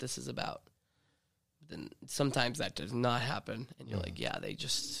knows what this is about. Then sometimes that does not happen. And you're like, yeah, they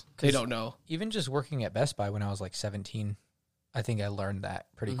don't know. Even just working at Best Buy when I was like 17, I think I learned that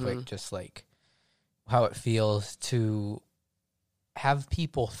pretty quick, just like how it feels to have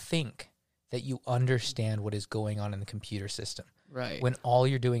people think that you understand what is going on in the computer system. Right. When all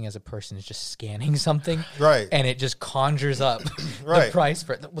you're doing as a person is just scanning something. Right. And it just conjures up the price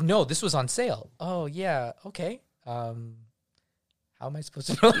for it. Well, no, this was on sale. Oh, yeah. Okay. How am I supposed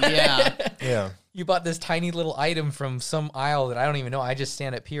to know that? Yeah. Yeah. You bought this tiny little item from some aisle that I don't even know. I just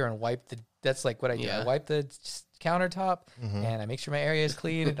stand up here and wipe that's like what I do. I wipe the countertop and I make sure my area is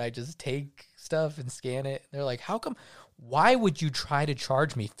clean and I just take stuff and scan it. They're like, how come? why would you try to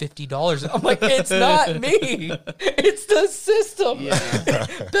charge me $50? I'm like, it's not me. It's the system. Yeah.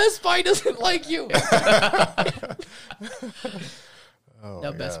 Best Buy doesn't like you.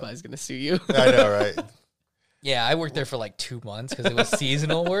 Now Best Buy's going to sue you. I know, right? Yeah, I worked there for like 2 months because it was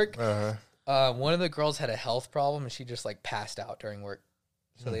seasonal work. One of the girls had a health problem and she just like passed out during work.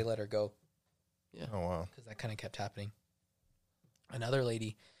 So they let her go. Yeah. Oh, wow. Because that kind of kept happening. Another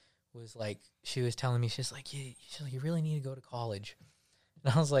lady was like, she was telling me, she's like, you really need to go to college.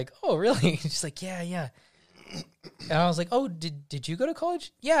 And I was like, oh, really? She's like, yeah. And I was like, oh, did you go to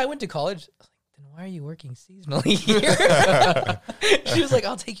college? Yeah, I went to college. I was like, then why are you working seasonally here? She was like,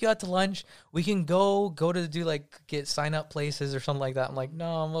 I'll take you out to lunch. We can go to do like get sign up places or something like that. I'm like, no,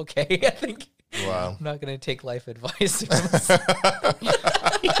 I'm okay. I think Wow. I'm not going to take life advice.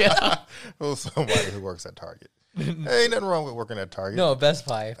 Yeah. Well, somebody who works at Target. Ain't nothing wrong with working at Target. No, Best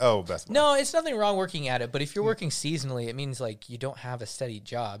Buy. Oh, Best Buy. No, it's nothing wrong working at it, but if you're working seasonally, it means like you don't have a steady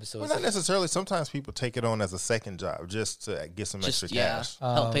job. So Well, it's not like, necessarily. Sometimes people take it on as a second job just to get some extra cash.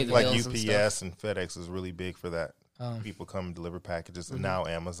 Help pay the Like bills and stuff. UPS and FedEx is really big for that. People come and deliver packages, and now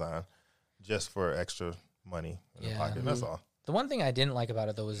Amazon, just for extra money in the pocket. That's all. the one thing I didn't like about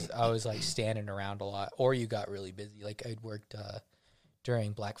it though was I was like standing around a lot, or you got really busy. Like I'd worked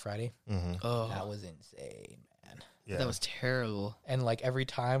during Black Friday. Oh, That was insane, man. Yeah. that was terrible. And like every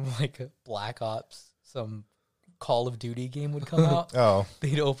time like Black Ops, some Call of Duty game would come out, Oh,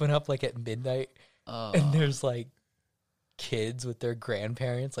 they'd open up like at midnight, and there's like kids with their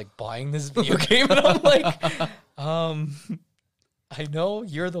grandparents like buying this video game, and I'm like, I know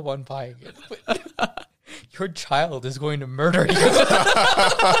you're the one buying it, but your child is going to murder you.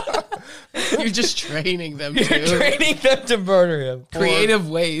 You're just training them You're to training them to murder him. creative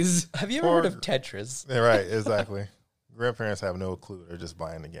ways. Have you ever heard of Tetris? yeah, right, exactly. Grandparents have no clue. They're just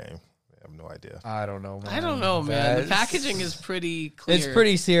buying the game. They have no idea. I don't know, man. I don't know, man. The packaging is pretty clear. It's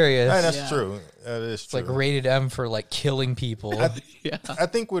pretty serious. Hey, that's Yeah. true. That is It's true. like rated M for like killing people. Yeah. I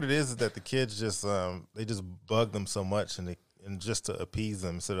think what it is that the kids just they just bug them so much, and just to appease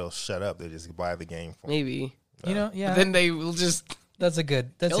them so they'll shut up, they just buy the game for them. Maybe. You know, yeah. Then they will just That's a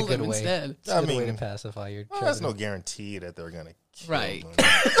good kill way. them instead. That's a good I way to mean, pacify your Well, children. there's no guarantee that they're gonna kill Right. them.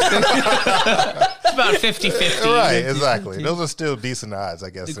 It's about 50-50. Right, exactly. Those are still decent odds, I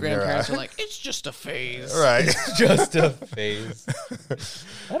guess. The in their grandparents eyes. are like, it's just a phase. Right. Just a phase.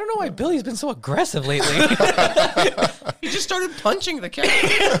 I don't know why Billy's been so aggressive lately. He just started punching the cat.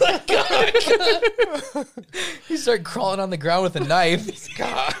 He started crawling on the ground with a knife.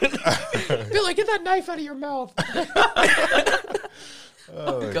 God. Billy, get that knife out of your mouth.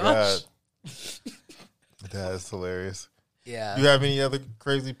 Oh my Gosh. God. That is hilarious. Yeah. Do you have any other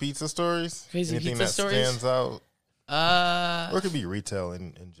crazy pizza stories? Crazy Anything pizza that stories? stands out? Or it could be retail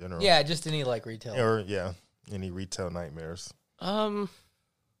in general. Yeah, just any like retail. Or any retail nightmares. I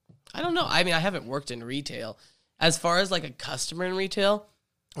don't know. I mean, I haven't worked in retail. As far as like a customer in retail,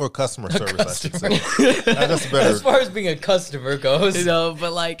 Or customer service, I should say. That's better. As far as being a customer goes, you know,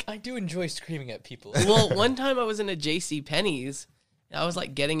 but like, I do enjoy screaming at people. well, one time I was in a JC Penney's and I was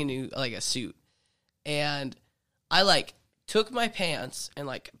like getting a suit, and I like took my pants and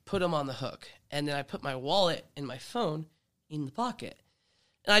like put them on the hook, and then I put my wallet and my phone in the pocket,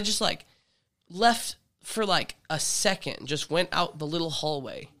 and I just like left for like a second, just went out the little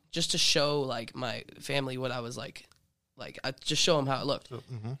hallway just to show like my family what I was like I just show them how it looked.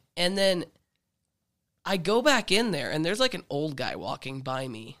 And then I go back in there, and there's like an old guy walking by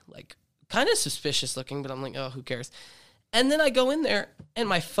me, like kind of suspicious looking, but I'm like, oh, who cares? And then I go in there, and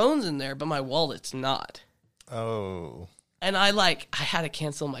my phone's in there, but my wallet's not. Oh. And I had to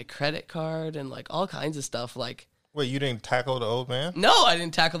cancel my credit card and like all kinds of stuff. Like, Wait, you didn't tackle the old man? no, I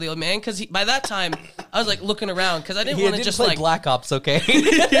didn't tackle the old man because by that time I was like looking around because I didn't He want to didn't just play like Black Ops, okay?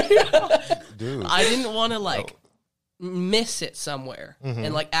 Dude. I didn't want to like miss it somewhere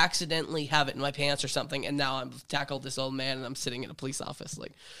and like accidentally have it in my pants or something. And now I've tackled this old man and I'm sitting in a police office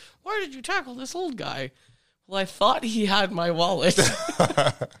like, why did you tackle this old guy? Well, I thought he had my wallet.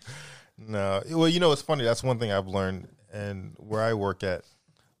 No. Well, you know, it's funny. That's one thing I've learned, and where I work at,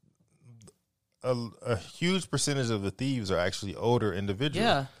 a huge percentage of the thieves are actually older individuals.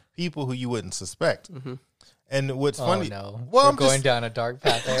 Yeah. People who you wouldn't suspect. And what's funny... Oh, no. Well, We're I'm going just, down a dark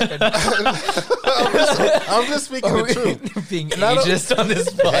path there. I'm just speaking the truth. Being ageist on this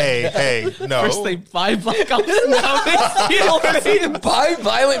podcast. Hey, no. First they buy Black Ops, now they steal it. Buy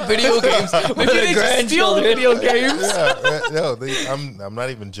violent video games with Maybe the they just steal grandchildren. video games. I'm not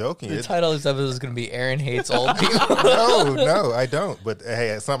even joking. The title of this episode is going to be Aaron Hates Old People. No, I don't. But hey,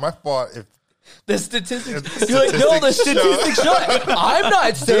 it's not my fault The statistics. You're like, no, the statistics show. I'm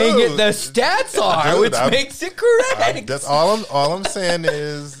not saying it. The stats are, which makes it correct. That's all I'm saying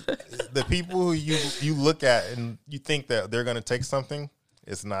is the people who you look at and you think that they're going to take something.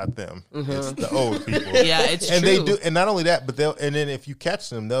 It's not them. It's the old people. Yeah, it's and true. they do, and not only that, but then if you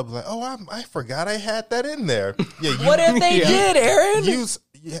catch them, they'll be like, "Oh, I forgot I had that in there." Yeah, What if they did, Aaron?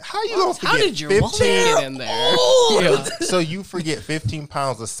 How you gonna forget? How did your wallet get in there? Yeah. So you forget 15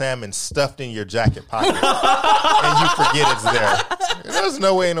 pounds of salmon stuffed in your jacket pocket, and you forget it's there. There's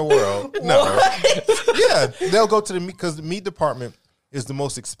no way in the world. No. Yeah, they'll go to the meat because the meat department is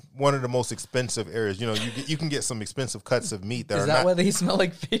one of the most expensive areas. You know, you can get some expensive cuts of meat that Is are that not. why they smell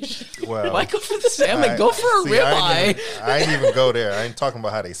like fish? Well, Why go for the salmon? Go for a ribeye. I ain't even go there. I ain't talking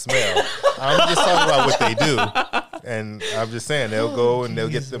about how they smell. I'm just talking about what they do. And I'm just saying they'll go and they'll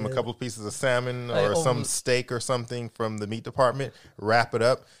get them a couple of pieces of salmon or some steak or something from the meat department, wrap it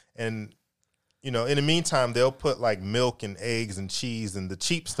up, and in the meantime they'll put like milk and eggs and cheese and the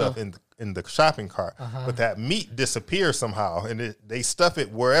cheap stuff in the shopping cart. But that meat disappears somehow, and they stuff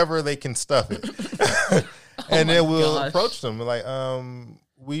it wherever they can stuff it. And then we'll approach them like,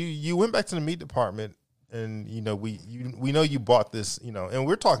 you went back to the meat department, and we know you bought this, and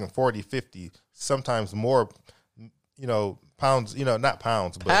we're talking 40, 50, sometimes more, pounds, not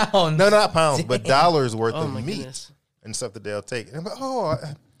pounds, but pounds. No, not pounds, but dollars worth Oh of my meat goodness. and stuff that they'll take. And I'm like,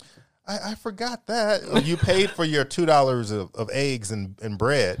 I forgot that you paid for your $2 of eggs and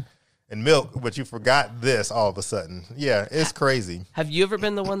bread and milk, but you forgot this all of a sudden. Yeah, it's crazy. Have you ever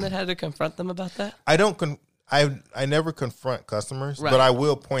been the one that had to confront them about that? I never confront customers, Right. but I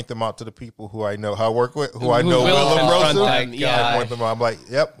will point them out to the people who I know, who I work with, who I know will will approach confront them. them, yeah. I point them out. I'm like,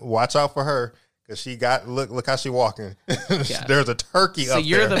 yep, watch out for her. Because she got, look how she walking. Yeah. There's a turkey So up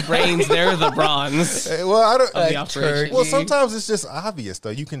you're there. the brains, they're the bronze. Well, I don't. Of the operation. Well, sometimes it's just obvious, though.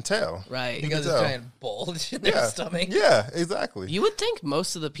 You can tell. Right. You Because can it's tell. giant bulge in their Yeah. stomach. Yeah, exactly. You would think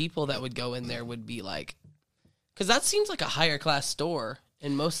most of the people that would go in there would be like, because that seems like a higher class store,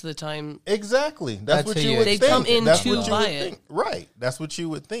 and most of the time, Exactly. That's what who you you would They think. come in That's to what you buy would it. think. Right. That's what you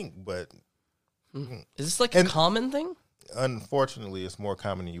would think. But is this like a common thing? unfortunately, it's more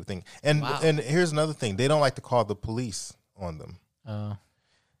common than you think. And Wow. and here's another thing. They don't like to call the police on them, Oh.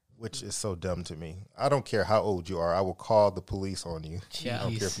 which is so dumb to me. I don't care how old you are. I will call the police on you. Yeah. I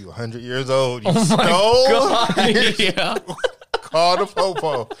don't care if you're 100 years old. You Oh my stole. Yeah. Call the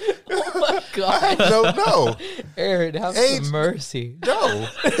popo. God. I don't know. Aaron, have Age- some mercy. No.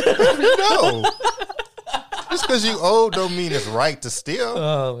 No. Just because you old don't mean it's right to steal.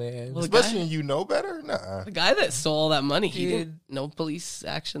 Oh, man. Well, Especially when you know better. Nah. The guy that stole all that money, he Dude. didn't, no police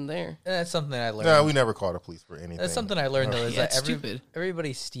action there. That's something I learned. No, we never call the police for anything. That's something I learned, though, is Yeah, that it's stupid.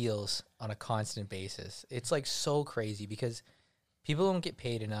 everybody steals on a constant basis. It's like so crazy because people don't get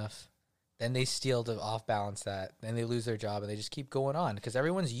paid enough. Then they steal to off balance that. Then they lose their job and they just keep going on because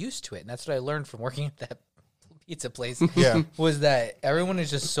everyone's used to it. And that's what I learned from working at that pizza place. Yeah. Was that everyone is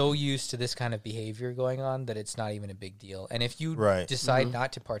just so used to this kind of behavior going on that it's not even a big deal. And if you Right. decide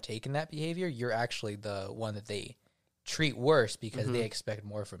not to partake in that behavior, you're actually the one that they treat worse because they expect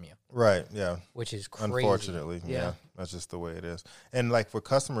more from you, Right. Yeah. which is crazy. Unfortunately. Yeah. That's just the way it is. And like for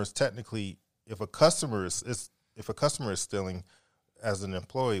customers, technically, if a customer is stealing as an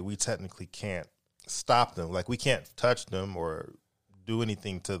employee, we technically can't stop them. Like we can't touch them or do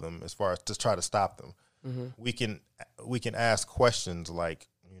anything to them as far as to try to stop them. We can ask questions like,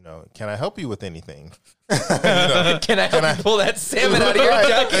 can I help you with anything? Can I help you pull that salmon out of your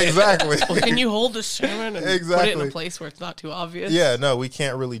jacket? Exactly. Well, can you hold the salmon and put it in Exactly. a place where it's not too obvious? Yeah, no, we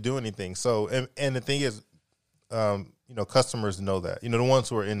can't really do anything. So, and the thing is, customers know that. The ones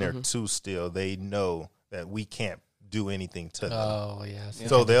who are in there to steal, they know that we can't do anything to them. Oh, yeah.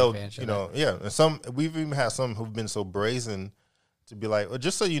 So they'll, and we've even had some who've been so brazen to be like, well,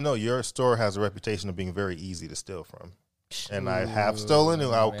 just so you know, your store has a reputation of being very easy to steal from. And I have stolen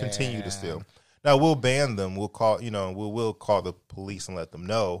and I'll continue to steal. Now we'll ban them. We'll call, we'll call the police and let them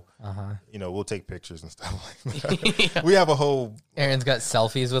know. We'll take pictures and stuff like that. We have a whole. Aaron's got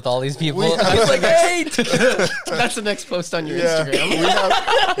selfies with all these people. We have- He's like, hey! That's the next post on your Yeah,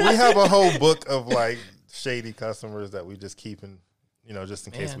 Instagram. we have a whole book of like shady customers that we just keep in, just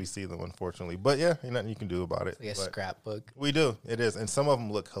in case Man. we see them, unfortunately. But yeah, ain't nothing you can do about it. Like a But scrapbook. we do. It is. And some of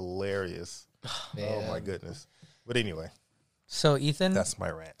them look hilarious. Man. Oh my goodness. But anyway, So, Ethan, that's my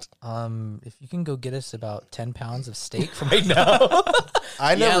rant. if you can go get us about 10 pounds of steak from right now.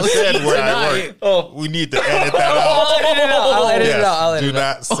 I never let's said eat where I tonight. work. Oh. We need to edit that out. I'll edit it Yes, out. I'll edit do it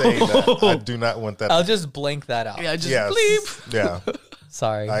out. not say that. I do not want that. I'll just blank that out. Yeah, just Yes. bleep. Yeah.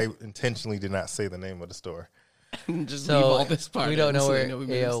 Sorry. I intentionally did not say the name of the store. And just So leave all this part. we don't in know so where they know we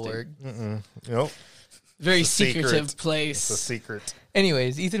made a AO mistake. Mm-mm. Nope. Very It's a secret. secretive It's a place. secret.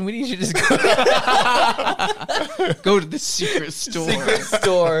 Anyways, Ethan, we need you to just Go to the secret store. secret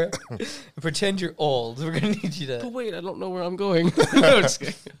store and pretend you're old. We're gonna need you But to. wait, I don't know where I'm going. No, just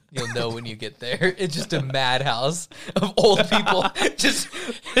kidding. You'll know when you get there. It's just a madhouse of old people, just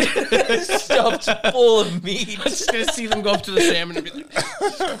stuffed full of meat. I'm just gonna see them go up to the salmon and be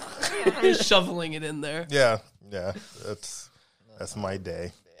like, shoveling it in there. Yeah. That's my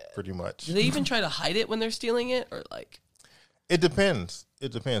day, pretty much. Do they even try to hide it when they're stealing it, or like? It depends.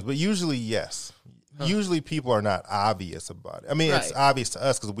 But usually, yes. Usually, people are not obvious about it. I mean, it's Right. obvious to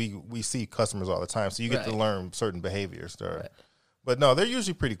us because we see customers all the time, so you get to Right. learn certain behaviors there. Right. But no, they're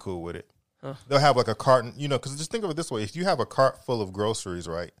usually pretty cool with it. They'll have like a carton, because just think of it this way: if you have a cart full of groceries,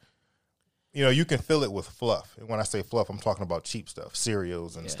 right? You can fill it with fluff. And when I say fluff, I'm talking about cheap stuff,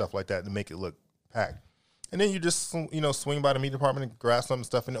 cereals and stuff like that, to make it look packed. And then you just swing by the meat department and grab some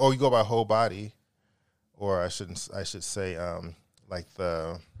stuff, or you go by whole body. Or I should say, like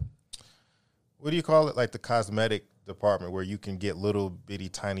what do you call it? Like the cosmetic department where you can get little bitty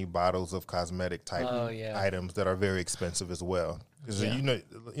tiny bottles of cosmetic type items that are very expensive as well. Because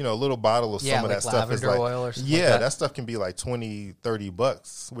a little bottle of some of like that stuff is lavender like, oil or something like that. that stuff can be like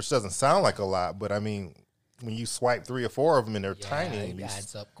 $20-$30, which doesn't sound like a lot, but I mean, when you swipe 3 or 4 of them and they're tiny, It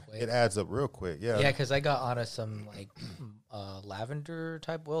adds up quick. it adds up real quick. Yeah. Yeah, because I got onto some like lavender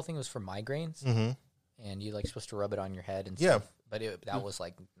type oil thing. It was for migraines. Mm-hmm. And you supposed to rub it on your head and Yeah. stuff. But that was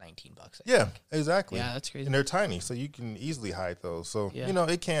like $19. I Yeah, think. exactly. Yeah, that's crazy. And they're tiny, so you can easily hide those. So, Yeah.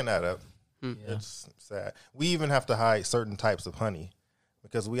 it can add up. It's sad. We even have to hide certain types of honey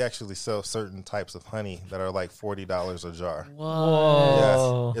because we actually sell certain types of honey that are like $40 a jar.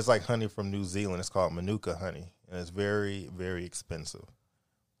 Whoa. Yes. It's like honey from New Zealand. It's called Manuka honey, and it's very, very expensive.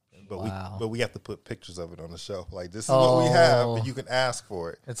 But we have to put pictures of it on the shelf. Like, this is what we have, and you can ask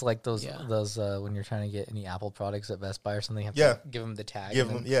for it. It's like those when you're trying to get any Apple products at Best Buy or something. You have to give them the tag. Give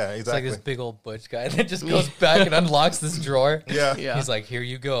them, yeah, It's like exactly. this big old butch guy that just goes back and unlocks this drawer. Yeah. Yeah. He's like, "Here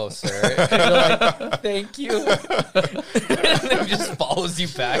you go, sir." And you're like, "Thank you." And then just follows you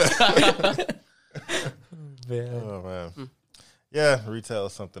back. Man. Oh, man. Yeah, retail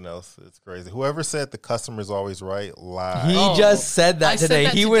is something else. It's crazy. Whoever said the customer's always right, lied. He just said that I said today.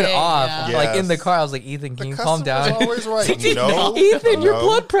 that He went today, off yeah. like in the Yes. car. I was like, "Ethan, can The you calm customer's down?" always right. No. Ethan, your No.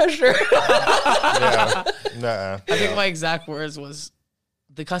 blood pressure. Yeah. Nuh-uh. I think my exact words was,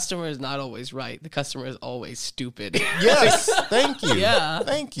 "The customer is not always right. The customer is always stupid." Yes. Thank you. Yeah.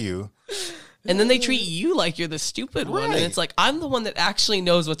 Thank you. And then they treat you like you're the stupid one, and Right. it's like, I'm the one that actually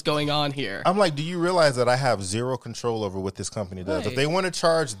knows what's going on here. I'm like, do you realize that I have zero control over what this company does? If Right. they want to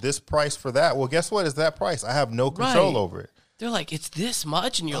charge this price for that, well, guess what? It's that price. I have no control Right. over it. They're like, it's this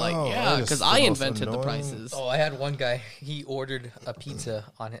much, and you're like, Oh, yeah, that is because the I most invented the annoying- prices. Oh, I had one guy. He ordered a pizza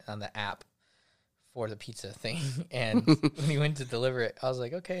on the app for the pizza thing, and when he went to deliver it, I was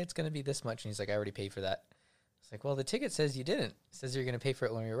like, "Okay, it's gonna be this much," and he's like, "I already paid for that." It's like, "Well, the ticket says you didn't. It says you're gonna pay for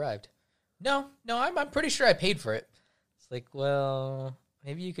it when we arrived." No, I'm pretty sure I paid for it. It's like, well,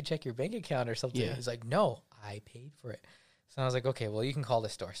 maybe you could check your bank account or something. Yeah. He's like, "No, I paid for it." So I was like, "Okay, well, you can call the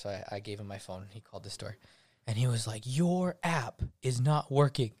store." So I gave him my phone. He called the store. And he was like, "Your app is not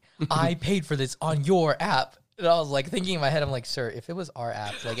working. I paid for this on your app." And I was like thinking in my head, I'm like, "Sir, if it was our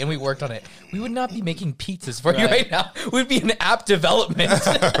app, and we worked on it, we would not be making pizzas for you Right. right now. We'd be in app development."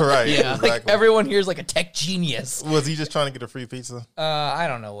 Right. Yeah. Exactly. Like everyone here is like a tech genius. Was he just trying to get a free pizza? I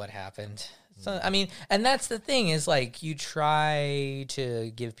don't know what happened. So I mean, and that's the thing is like you try to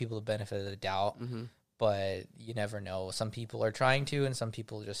give people the benefit of the doubt, but you never know. Some people are trying to, and some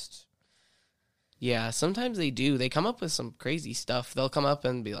people just Yeah, sometimes they do. They come up with some crazy stuff. They'll come up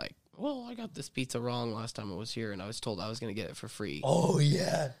and be like, "Well, I got this pizza wrong last time I was here, and I was told I was going to get it for free." Oh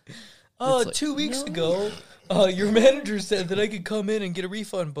yeah. Oh, like, 2 weeks no. ago, your manager said that I could come in and get a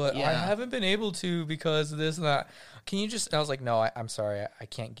refund, but I Yeah. haven't been able to because of this and that. Can you just? And I was like, no, I'm sorry, I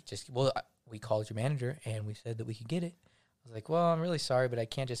can't just. Well, we called your manager and we said that we could get it. I was like, well, I'm really sorry, but I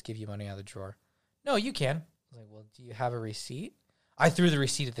can't just give you money out of the drawer. No, you can. I was like, well, do you have a receipt? I threw the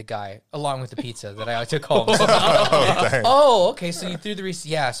receipt at the guy along with the pizza that I took home. Dang. Oh, okay. So you threw the receipt.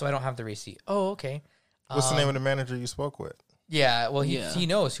 Yeah, so I don't have the receipt. Oh, okay. What's the name of the manager you spoke with? Yeah, well, Yeah. he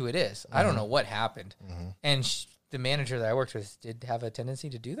knows who it is. I don't know what happened. And the manager that I worked with did have a tendency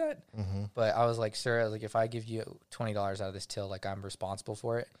to do that. But I was like, "Sir, like if I give you $20 out of this till, like I'm responsible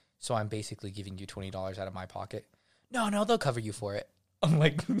for it. So I'm basically giving you $20 out of my pocket." No, they'll cover you for it. I'm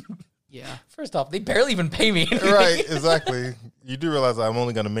like, Yeah. First off, they barely even pay me. Right, exactly. You do realize I'm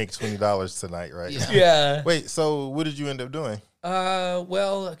only going to make $20 tonight, right? Yeah. Wait, so what did you end up doing?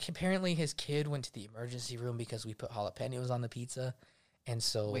 Well, apparently his kid went to the emergency room because we put jalapenos on the pizza. And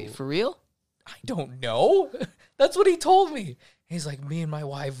so... Wait, for real? I don't know. That's what he told me. He's like, me and my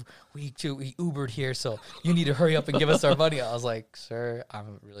wife, we Ubered here, so you need to hurry up and give us our money. I was like, sir,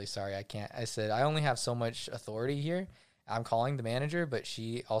 I'm really sorry. I can't. I said, I only have so much authority here. I'm calling the manager, but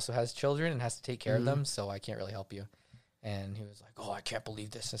she also has children and has to take care of them, so I can't really help you. And he was like, oh, I can't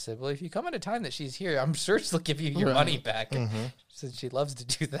believe this. I said, well, if you come at a time that she's here, I'm sure she'll give you your money back. She said she loves to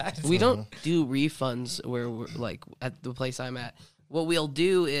do that. We don't do refunds where we're like at the place I'm at. What we'll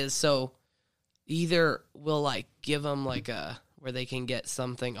do is, so either we'll like give them like a, where they can get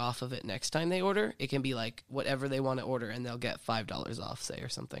something off of it next time they order. It can be like whatever they want to order and they'll get $5 off, say, or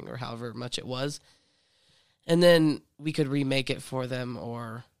something, or however much it was. And then we could remake it for them,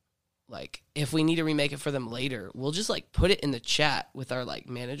 or like if we need to remake it for them later, we'll just like put it in the chat with our like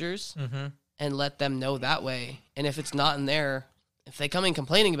managers and let them know that way. And if it's not in there, if they come in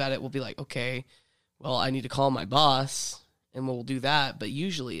complaining about it, we'll be like, okay, well, I need to call my boss and we'll do that. But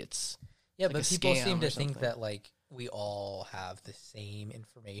usually it's like but people seem to think that like we all have the same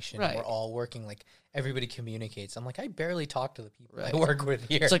information. Right. We're all working, like everybody communicates. I'm like, I barely talk to the people I work with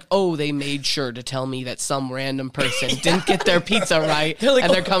here. It's like, oh, they made sure to tell me that some random person didn't get their pizza right, like,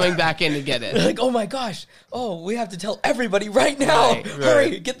 and they're coming back in to get it. They're like, oh my gosh, we have to tell everybody right now. Right.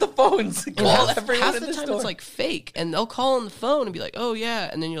 Hurry, get the phones. Call everyone Half in the time store. it's like fake, and they'll call on the phone and be like, oh yeah,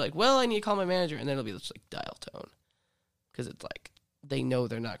 and then you're like, well, I need to call my manager, and then it'll be just like dial tone, because it's like they know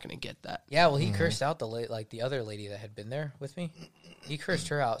they're not going to get that. Yeah, well, he cursed out the other lady that had been there with me. He cursed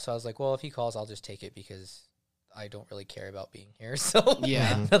her out, so I was like, well, if he calls, I'll just take it because I don't really care about being here. So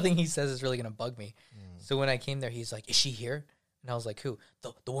Yeah. nothing he says is really going to bug me. So when I came there, he's like, is she here? And I was like, who?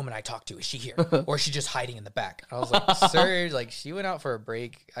 The woman I talked to, is she here? Or is she just hiding in the back? I was like, sir, like she went out for a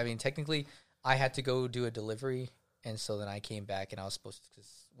break. I mean, technically, I had to go do a delivery, and so then I came back, and I was supposed to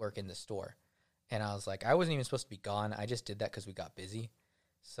work in the store. And I was like, I wasn't even supposed to be gone. I just did that because we got busy.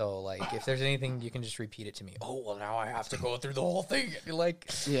 So, like, if there's anything, you can just repeat it to me. Oh, well, now I have to go through the whole thing. You're like,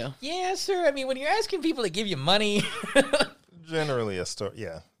 yeah, sir. I mean, when you're asking people to give you money. Generally a story.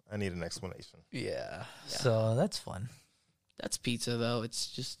 Yeah, I need an explanation. Yeah. So that's fun. That's pizza, though.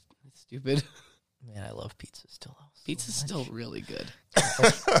 It's stupid. Man, I love pizza still. Pizza's still really good.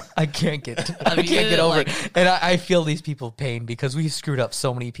 I can't get over it. And I feel these people pain because we screwed up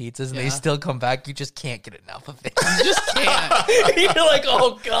so many pizzas and they still come back. You just can't get enough of it. You just can't. You're like,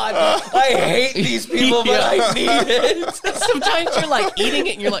 oh God, I hate these people, but I need it. Sometimes you're like eating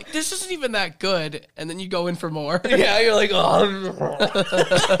it and you're like, this isn't even that good. And then you go in for more. Yeah, you're like, oh,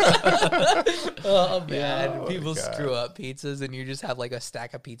 oh man. Oh, people God. screw up pizzas and you just have like a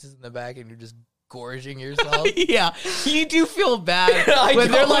stack of pizzas in the back and you're just gorging yourself. Yeah, you do feel bad when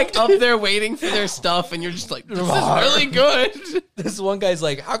they're like up there waiting for their stuff and you're just like, this is really good. This one guy's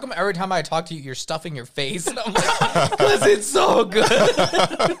like, how come every time I talk to you, you're stuffing your face? And I'm like, because it's so good.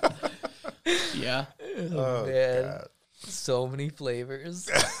 Yeah. Oh, Man. God. So many flavors.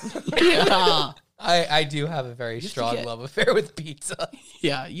 Yeah. I do have a very strong love affair with pizza.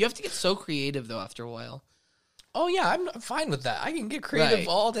 Yeah, you have to get so creative, though, after a while. Oh, yeah, I'm fine with that. I can get creative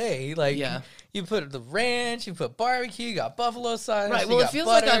all day. Like, you put the ranch, you put barbecue, you got buffalo sauce, Right, you well, it got feels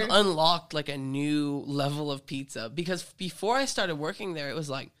butter. like I've unlocked, like, a new level of pizza. Because before I started working there, it was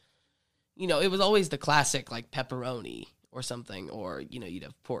like, you know, it was always the classic, like, pepperoni or something. Or, you know, you'd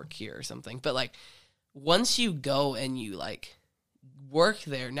have pork here or something. But, like, once you go and you, like, work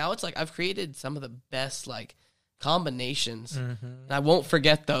there, now it's like I've created some of the best, like, combinations. Mm-hmm. And I won't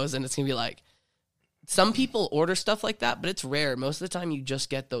forget those. And it's going to be like, some people order stuff like that, but it's rare. Most of the time, you just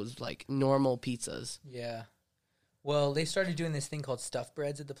get those, like, normal pizzas. Yeah. Well, they started doing this thing called stuffed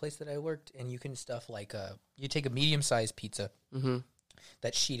breads at the place that I worked, and you can stuff, like, you take a medium-sized pizza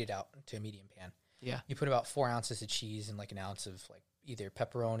that's sheeted out to a medium pan. Yeah. You put about 4 ounces of cheese and, like, an ounce of, like, either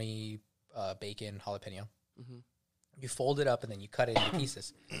pepperoni, bacon, jalapeno. Mm-hmm. You fold it up, and then you cut it into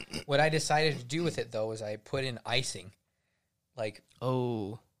pieces. What I decided to do with it, though, is I put in icing. Like,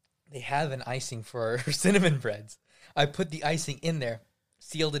 they have an icing for our cinnamon breads. I put the icing in there,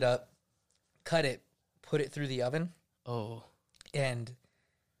 sealed it up, cut it, put it through the oven. Oh. And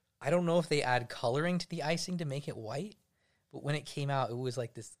I don't know if they add coloring to the icing to make it white, but when it came out, it was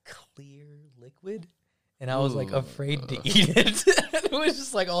like this clear liquid. And I was like afraid to eat it. It was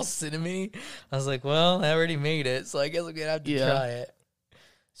just like all cinnamony. I was like, well, I already made it, so I guess I'm going to have to try it.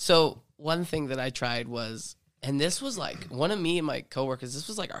 So one thing that I tried was, and this was like one of me and my coworkers, this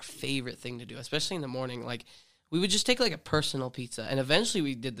was like our favorite thing to do, especially in the morning. Like we would just take like a personal pizza, and eventually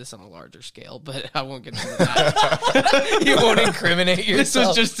we did this on a larger scale, but I won't get into that. You won't incriminate yourself. This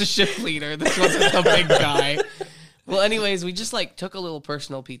was just the shift leader. This wasn't the big guy. Well, anyways, we just like took a little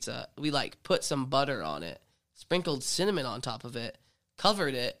personal pizza. We like put some butter on it, sprinkled cinnamon on top of it,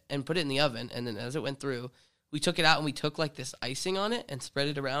 covered it, and put it in the oven. And then as it went through, we took it out and we took like this icing on it and spread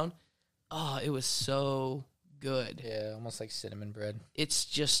it around. Oh, it was so good. Yeah, almost like cinnamon bread. It's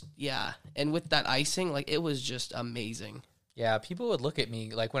just, yeah. And with that icing, like, it was just amazing. Yeah, people would look at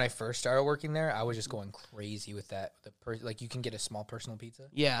me, like, when I first started working there, I was just going crazy with that. Like, you can get a small personal pizza.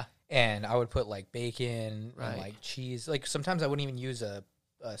 Yeah. And I would put, like, bacon Right. and, like, cheese. Like, sometimes I wouldn't even use a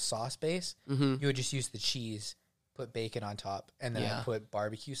sauce base. Mm-hmm. You would just use the cheese, put bacon on top, and then Yeah. I'd put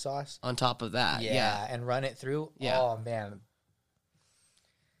barbecue sauce. On top of that. Yeah. And run it through. Yeah. Oh, man.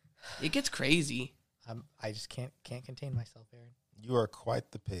 It gets crazy. I just can't contain myself, Aaron. You are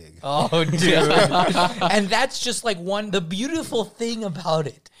quite the pig. Oh, dude. And that's just like the beautiful thing about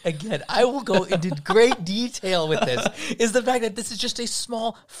it. Again, I will go into great detail with this, is the fact that this is just a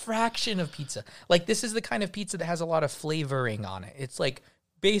small fraction of pizza. Like, this is the kind of pizza that has a lot of flavoring on it. It's like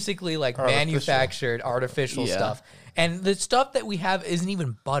basically like manufactured artificial Yeah. stuff. And the stuff that we have isn't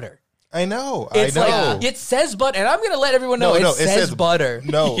even butter. I know. It's I know. like, it says butter, and I'm going to let everyone know it says butter.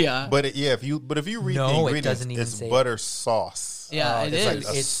 No, Yeah. but if you read the No, it ingredients, doesn't even it's say it. butter sauce. Yeah, it It's is.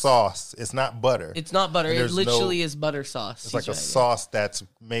 like a sauce. It's not butter. It's not butter. And It there's literally no- is butter sauce. It's like He's a right. sauce that's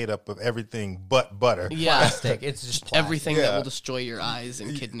made up of everything but butter. Yeah. Plastic. It's just plastic. Everything Yeah. that will destroy your eyes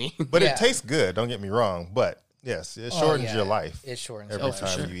and kidney. But Yeah. it tastes good. Don't get me wrong. But yes, it shortens yeah. your life It shortens every your life.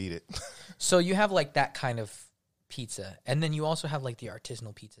 time sure. you eat it. So you have like that kind of pizza, and then you also have like the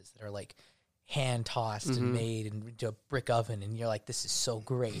artisanal pizzas that are like hand tossed and made into a brick oven, and you're like, this is so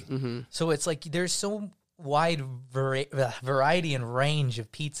great. So it's like there's so wide variety and range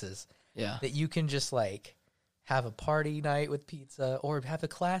of pizzas Yeah. that you can just like have a party night with pizza or have a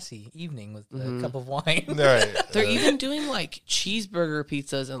classy evening with a cup of wine. All right. They're even doing like cheeseburger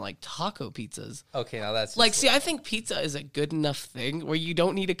pizzas and like taco pizzas. Okay, now that's Like, see, I think pizza is a good enough thing where you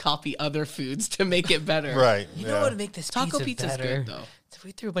don't need to copy other foods to make it better. Right. you yeah. know what would make this Taco pizza pizza's better? good though. If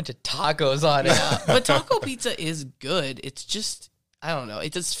we threw a bunch of tacos on it. But taco pizza is good. It's just, I don't know.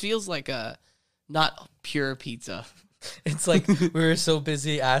 It just feels like a not pure pizza. It's like we were so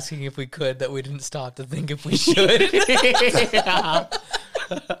busy asking if we could that we didn't stop to think if we should. Yeah.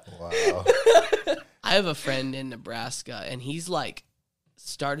 Wow. I have a friend in Nebraska, and he's like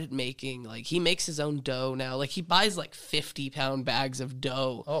started making, like, he makes his own dough now. Like, he buys like 50-pound bags of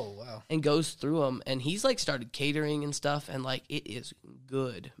dough Oh, wow. and goes through them, and he's like started catering and stuff, and like it is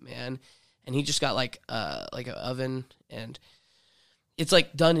good, man. And he just got like an oven, and it's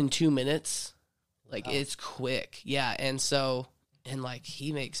like done in 2 minutes. Like, it's quick. Yeah. And so, and like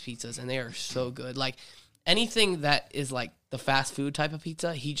he makes pizzas, and they are so good. Like, anything that is like the fast food type of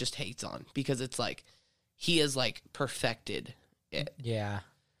pizza, he just hates on, because it's like he is like perfected it. Yeah.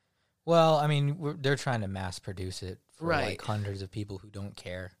 Well, I mean, they're trying to mass produce it for Right. like hundreds of people who don't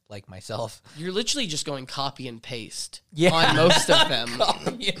care, like myself. You're literally just going copy and paste Yeah. on most of them.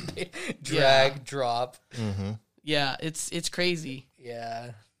 Drag, drop. Mm-hmm. Yeah, it's crazy.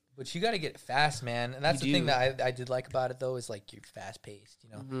 Yeah. But you got to get fast, man. And that's You the thing do. that I did like about it, though, is like you're fast paced. You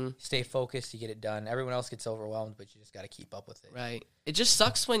know, Mm-hmm. stay focused, you get it done. Everyone else gets overwhelmed, but you just got to keep up with it. Right. It just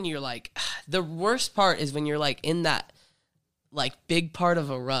sucks when you're like, the worst part is when you're like in that like big part of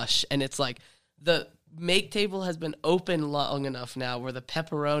a rush, and it's like the make table has been open long enough now where the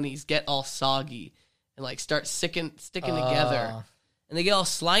pepperonis get all soggy and like start sticking together, and they get all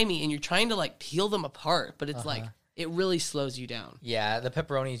slimy, and you're trying to like peel them apart, but it's like it really slows you down. Yeah, the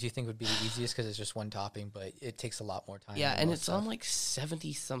pepperonis you think would be the easiest because it's just one topping, but it takes a lot more time. Yeah, than and most it's on like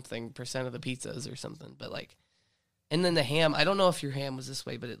 70-something% of the pizzas or something, but like, and then the ham, I don't know if your ham was this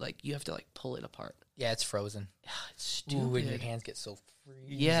way, but it like you have to like pull it apart. Yeah, it's frozen. It's stupid. Ooh, and your hands get so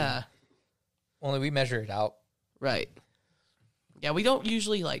freezing. Yeah. Only we measure it out. Right. Yeah, we don't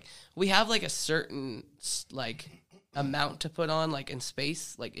usually like, we have like a certain like amount to put on like in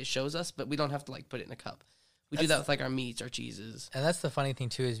space, like it shows us, but we don't have to like put it in a cup. We do that with like our meats, our cheeses. And that's the funny thing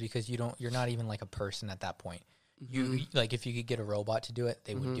too, is because you're not even like a person at that point. You like, if you could get a robot to do it,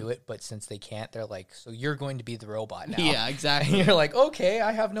 they would do it. But since they can't, they're like, so you're going to be the robot now. Yeah, And exactly. you're like, okay,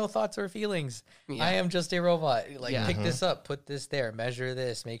 I have no thoughts or feelings. Yeah. I am just a robot. Like, Yeah. pick this up, put this there, measure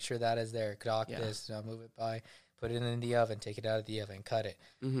this, make sure that is there, dock Yeah. this, move it by, put it in the oven, take it out of the oven, cut it,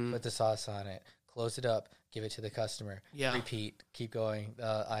 put the sauce on it, close it up, give it to the customer, Yeah. repeat, keep going.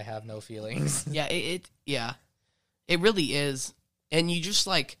 I have no feelings. Yeah, it really is. And you just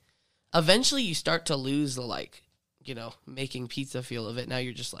like, eventually you start to lose the like making pizza feel of it. Now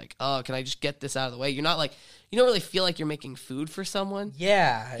you're just like, oh, can I just get this out of the way? You're not like, you don't really feel like you're making food for someone.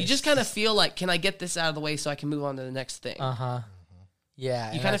 Yeah. You just kind of feel like, can I get this out of the way so I can move on to the next thing? Uh-huh.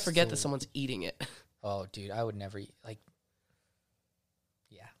 Yeah. You kind of forget that someone's eating it. Oh, dude, I would never eat, like,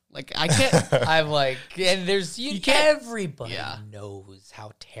 yeah. Like, I can't. I'm like, and everybody Yeah. knows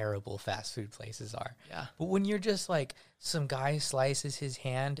how terrible fast food places are. Yeah. But when you're just like, some guy slices his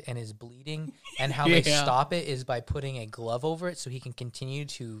hand and is bleeding, and how they stop it is by putting a glove over it so he can continue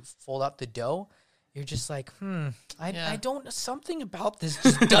to fold out the dough, you're just like, I don't, something about this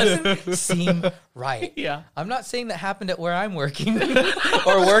just doesn't seem right. Yeah. I'm not saying that happened at where I'm working,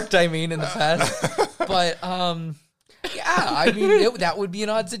 or worked, I mean, in the past. But, yeah, I mean, that would be an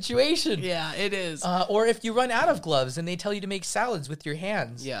odd situation. Yeah, it is. Or if you run out of gloves and they tell you to make salads with your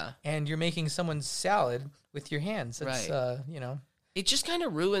hands. Yeah. And you're making someone's salad with your hands. That's, Right. It just kind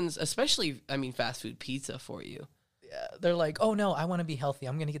of ruins, especially, fast food pizza for you. Yeah, they're like, oh, no, I want to be healthy.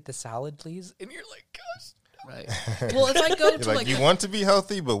 I'm going to get the salad, please. And you're like, gosh. Right. Well, if I go to like, you want to be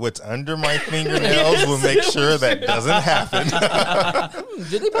healthy, but what's under my fingernails will make sure that doesn't happen.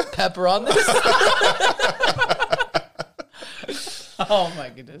 Did they put pepper on this? Oh, my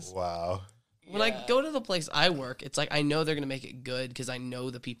goodness. Wow. When I go to the place I work, it's like I know they're going to make it good because I know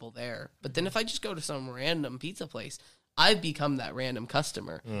the people there. But then if I just go to some random pizza place, I've become that random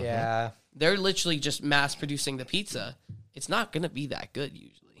customer. Mm-hmm. Yeah. They're literally just mass producing the pizza. It's not going to be that good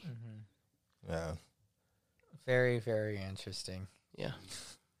usually. Mm-hmm. Yeah. Very, very interesting. Yeah.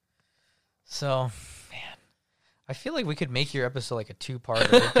 So, man, I feel like we could make your episode like a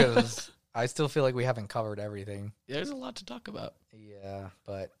 2-parter because I still feel like we haven't covered everything. There's a lot to talk about. Yeah,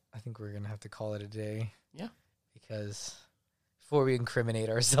 but I think we're going to have to call it a day. Yeah. Because before we incriminate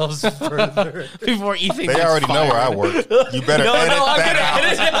ourselves further. Before Ethan They gets already know where I work. You better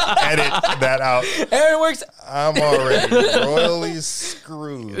edit that out. Aaron works. I'm already royally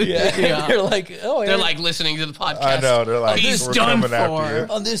screwed. Yeah. You're like, oh, Aaron. They're like listening to the podcast. I know. They're like, He's we're done coming after for. you.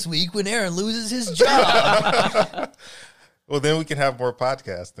 On this week when Aaron loses his job. Well, then we can have more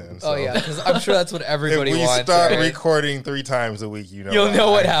podcasts then. So. Oh, yeah, because I'm sure that's what everybody if we wants. start right? recording 3 times a week, you'll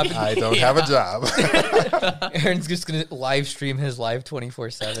know what happened. I don't have a job. Aaron's just going to live stream his live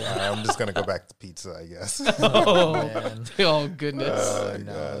 24/7. I'm just going to go back to pizza, I guess. Oh, Man. oh goodness. Oh,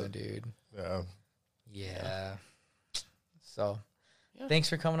 no, God. dude. Yeah. Yeah. So, Yeah. thanks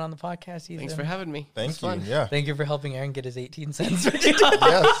for coming on the podcast, Ethan. Thanks for having me. Thank It's you. fun. Yeah. Thank you for helping Aaron get his 18 cents.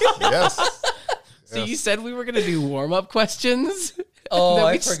 Yes. So you said we were going to do warm-up questions? Oh, Then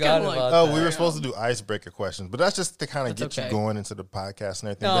we I just forgot kinda like- about Oh, that. we were supposed to do icebreaker questions, but that's just to kind of That's get okay. you going into the podcast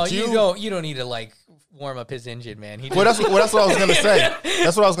and everything. No, but you don't need to like warm up his engine, man. He Well, that's what I was gonna say.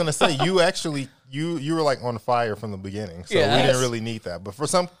 That's what I was gonna say. You actually, you were like on fire from the beginning, so we Yes. didn't really need that. But for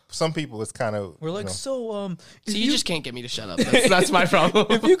some people, it's kind of we're like, So if you just can't get me to shut up. That's my problem.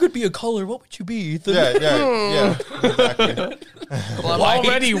 if you could be a color, what would you be, Ethan? yeah, exactly. Well, I'm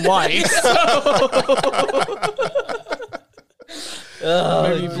already white.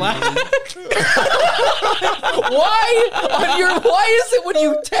 Maybe black. Why is it when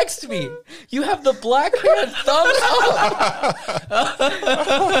you text me, you have the black hand thumbs up?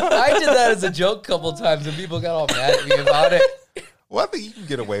 I did that as a joke a couple times, and people got all mad at me about it. Well, I think you can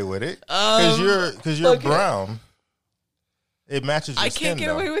get away with it because you're okay. brown. It matches your I skin. can't get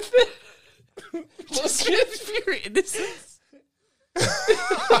though. away with it. Just pure innocence.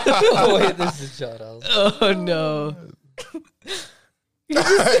 Oh, wait, this is John Ellis. Oh no.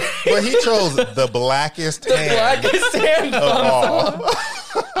 But he chose the blackest hand Blackest hand of thumbs up.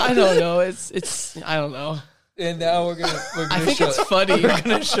 all. I don't know. It's I don't know. And now we're gonna I think show, it's funny. We're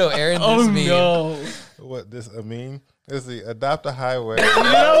gonna show Aaron this Oh meme. no. What this? I mean, this is the adopt a highway. You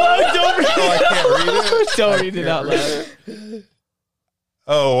know what? Don't read Oh, I can't read it. Don't read it out loud.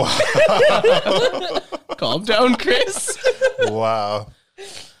 Oh, Calm down, Chris. wow.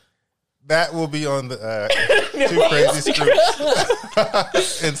 That will be on the Two Crazy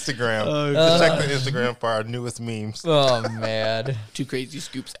Scoops Instagram. Check the Instagram for our newest memes. Oh man. Two Crazy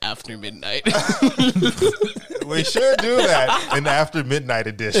Scoops after midnight. We should do that in After Midnight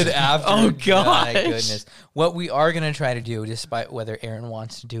edition. Oh, gosh. My goodness. What we are gonna try to do, despite whether Aaron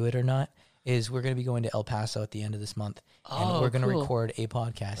wants to do it or not, is we're gonna be going to El Paso at the end of this month, and we're gonna cool. record a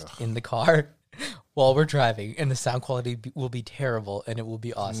podcast in the car while we're driving, and the sound quality will be terrible, and it will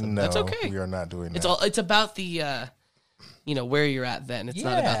be awesome. No, That's okay. we are not doing that. It's about the where you're at then. It's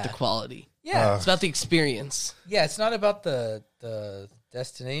not about the Yeah. quality. Yeah, It's about the experience. yeah. It's not about the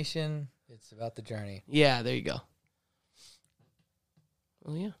destination; it's about the journey. Yeah, there you go.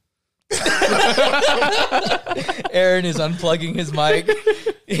 Well, yeah. Aaron is unplugging his mic.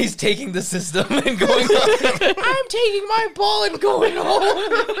 He's taking the system and going home. I'm taking my ball and going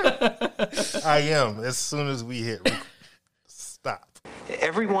home. I am. As soon as we hit stop.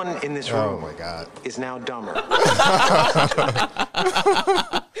 Everyone in this room Oh my God. is now dumber.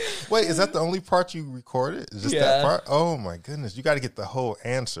 Wait, is that the only part you recorded? Is just Yeah. that part? Oh my goodness. You got to get the whole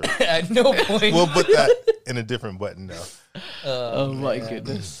answer. At no point. We'll put that in a different button now. Oh my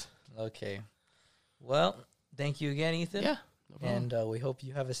goodness. Okay. Well, thank you again, Ethan. Yeah. No problem. And we hope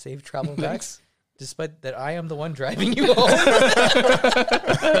you have a safe travel back, despite that I am the one driving you home.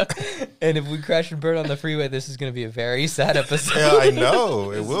 And if we crash and burn on the freeway, this is going to be a very sad episode. Yeah, I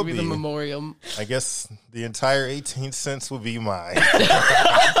know. It This will be be. the memoriam. I guess the entire 18 cents will be mine.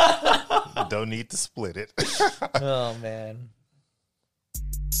 Don't need to split it. Oh, man.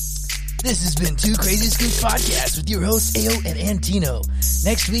 This has been Two Crazy Scoops Podcast with your hosts, Ao and Antino.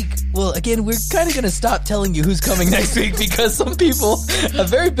 Next week, well, again, we're kind of going to stop telling you who's coming next week because some people have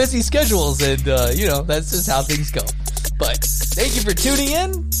very busy schedules and, that's just how things go. But thank you for tuning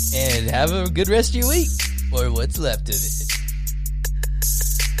in and have a good rest of your week or what's left of it.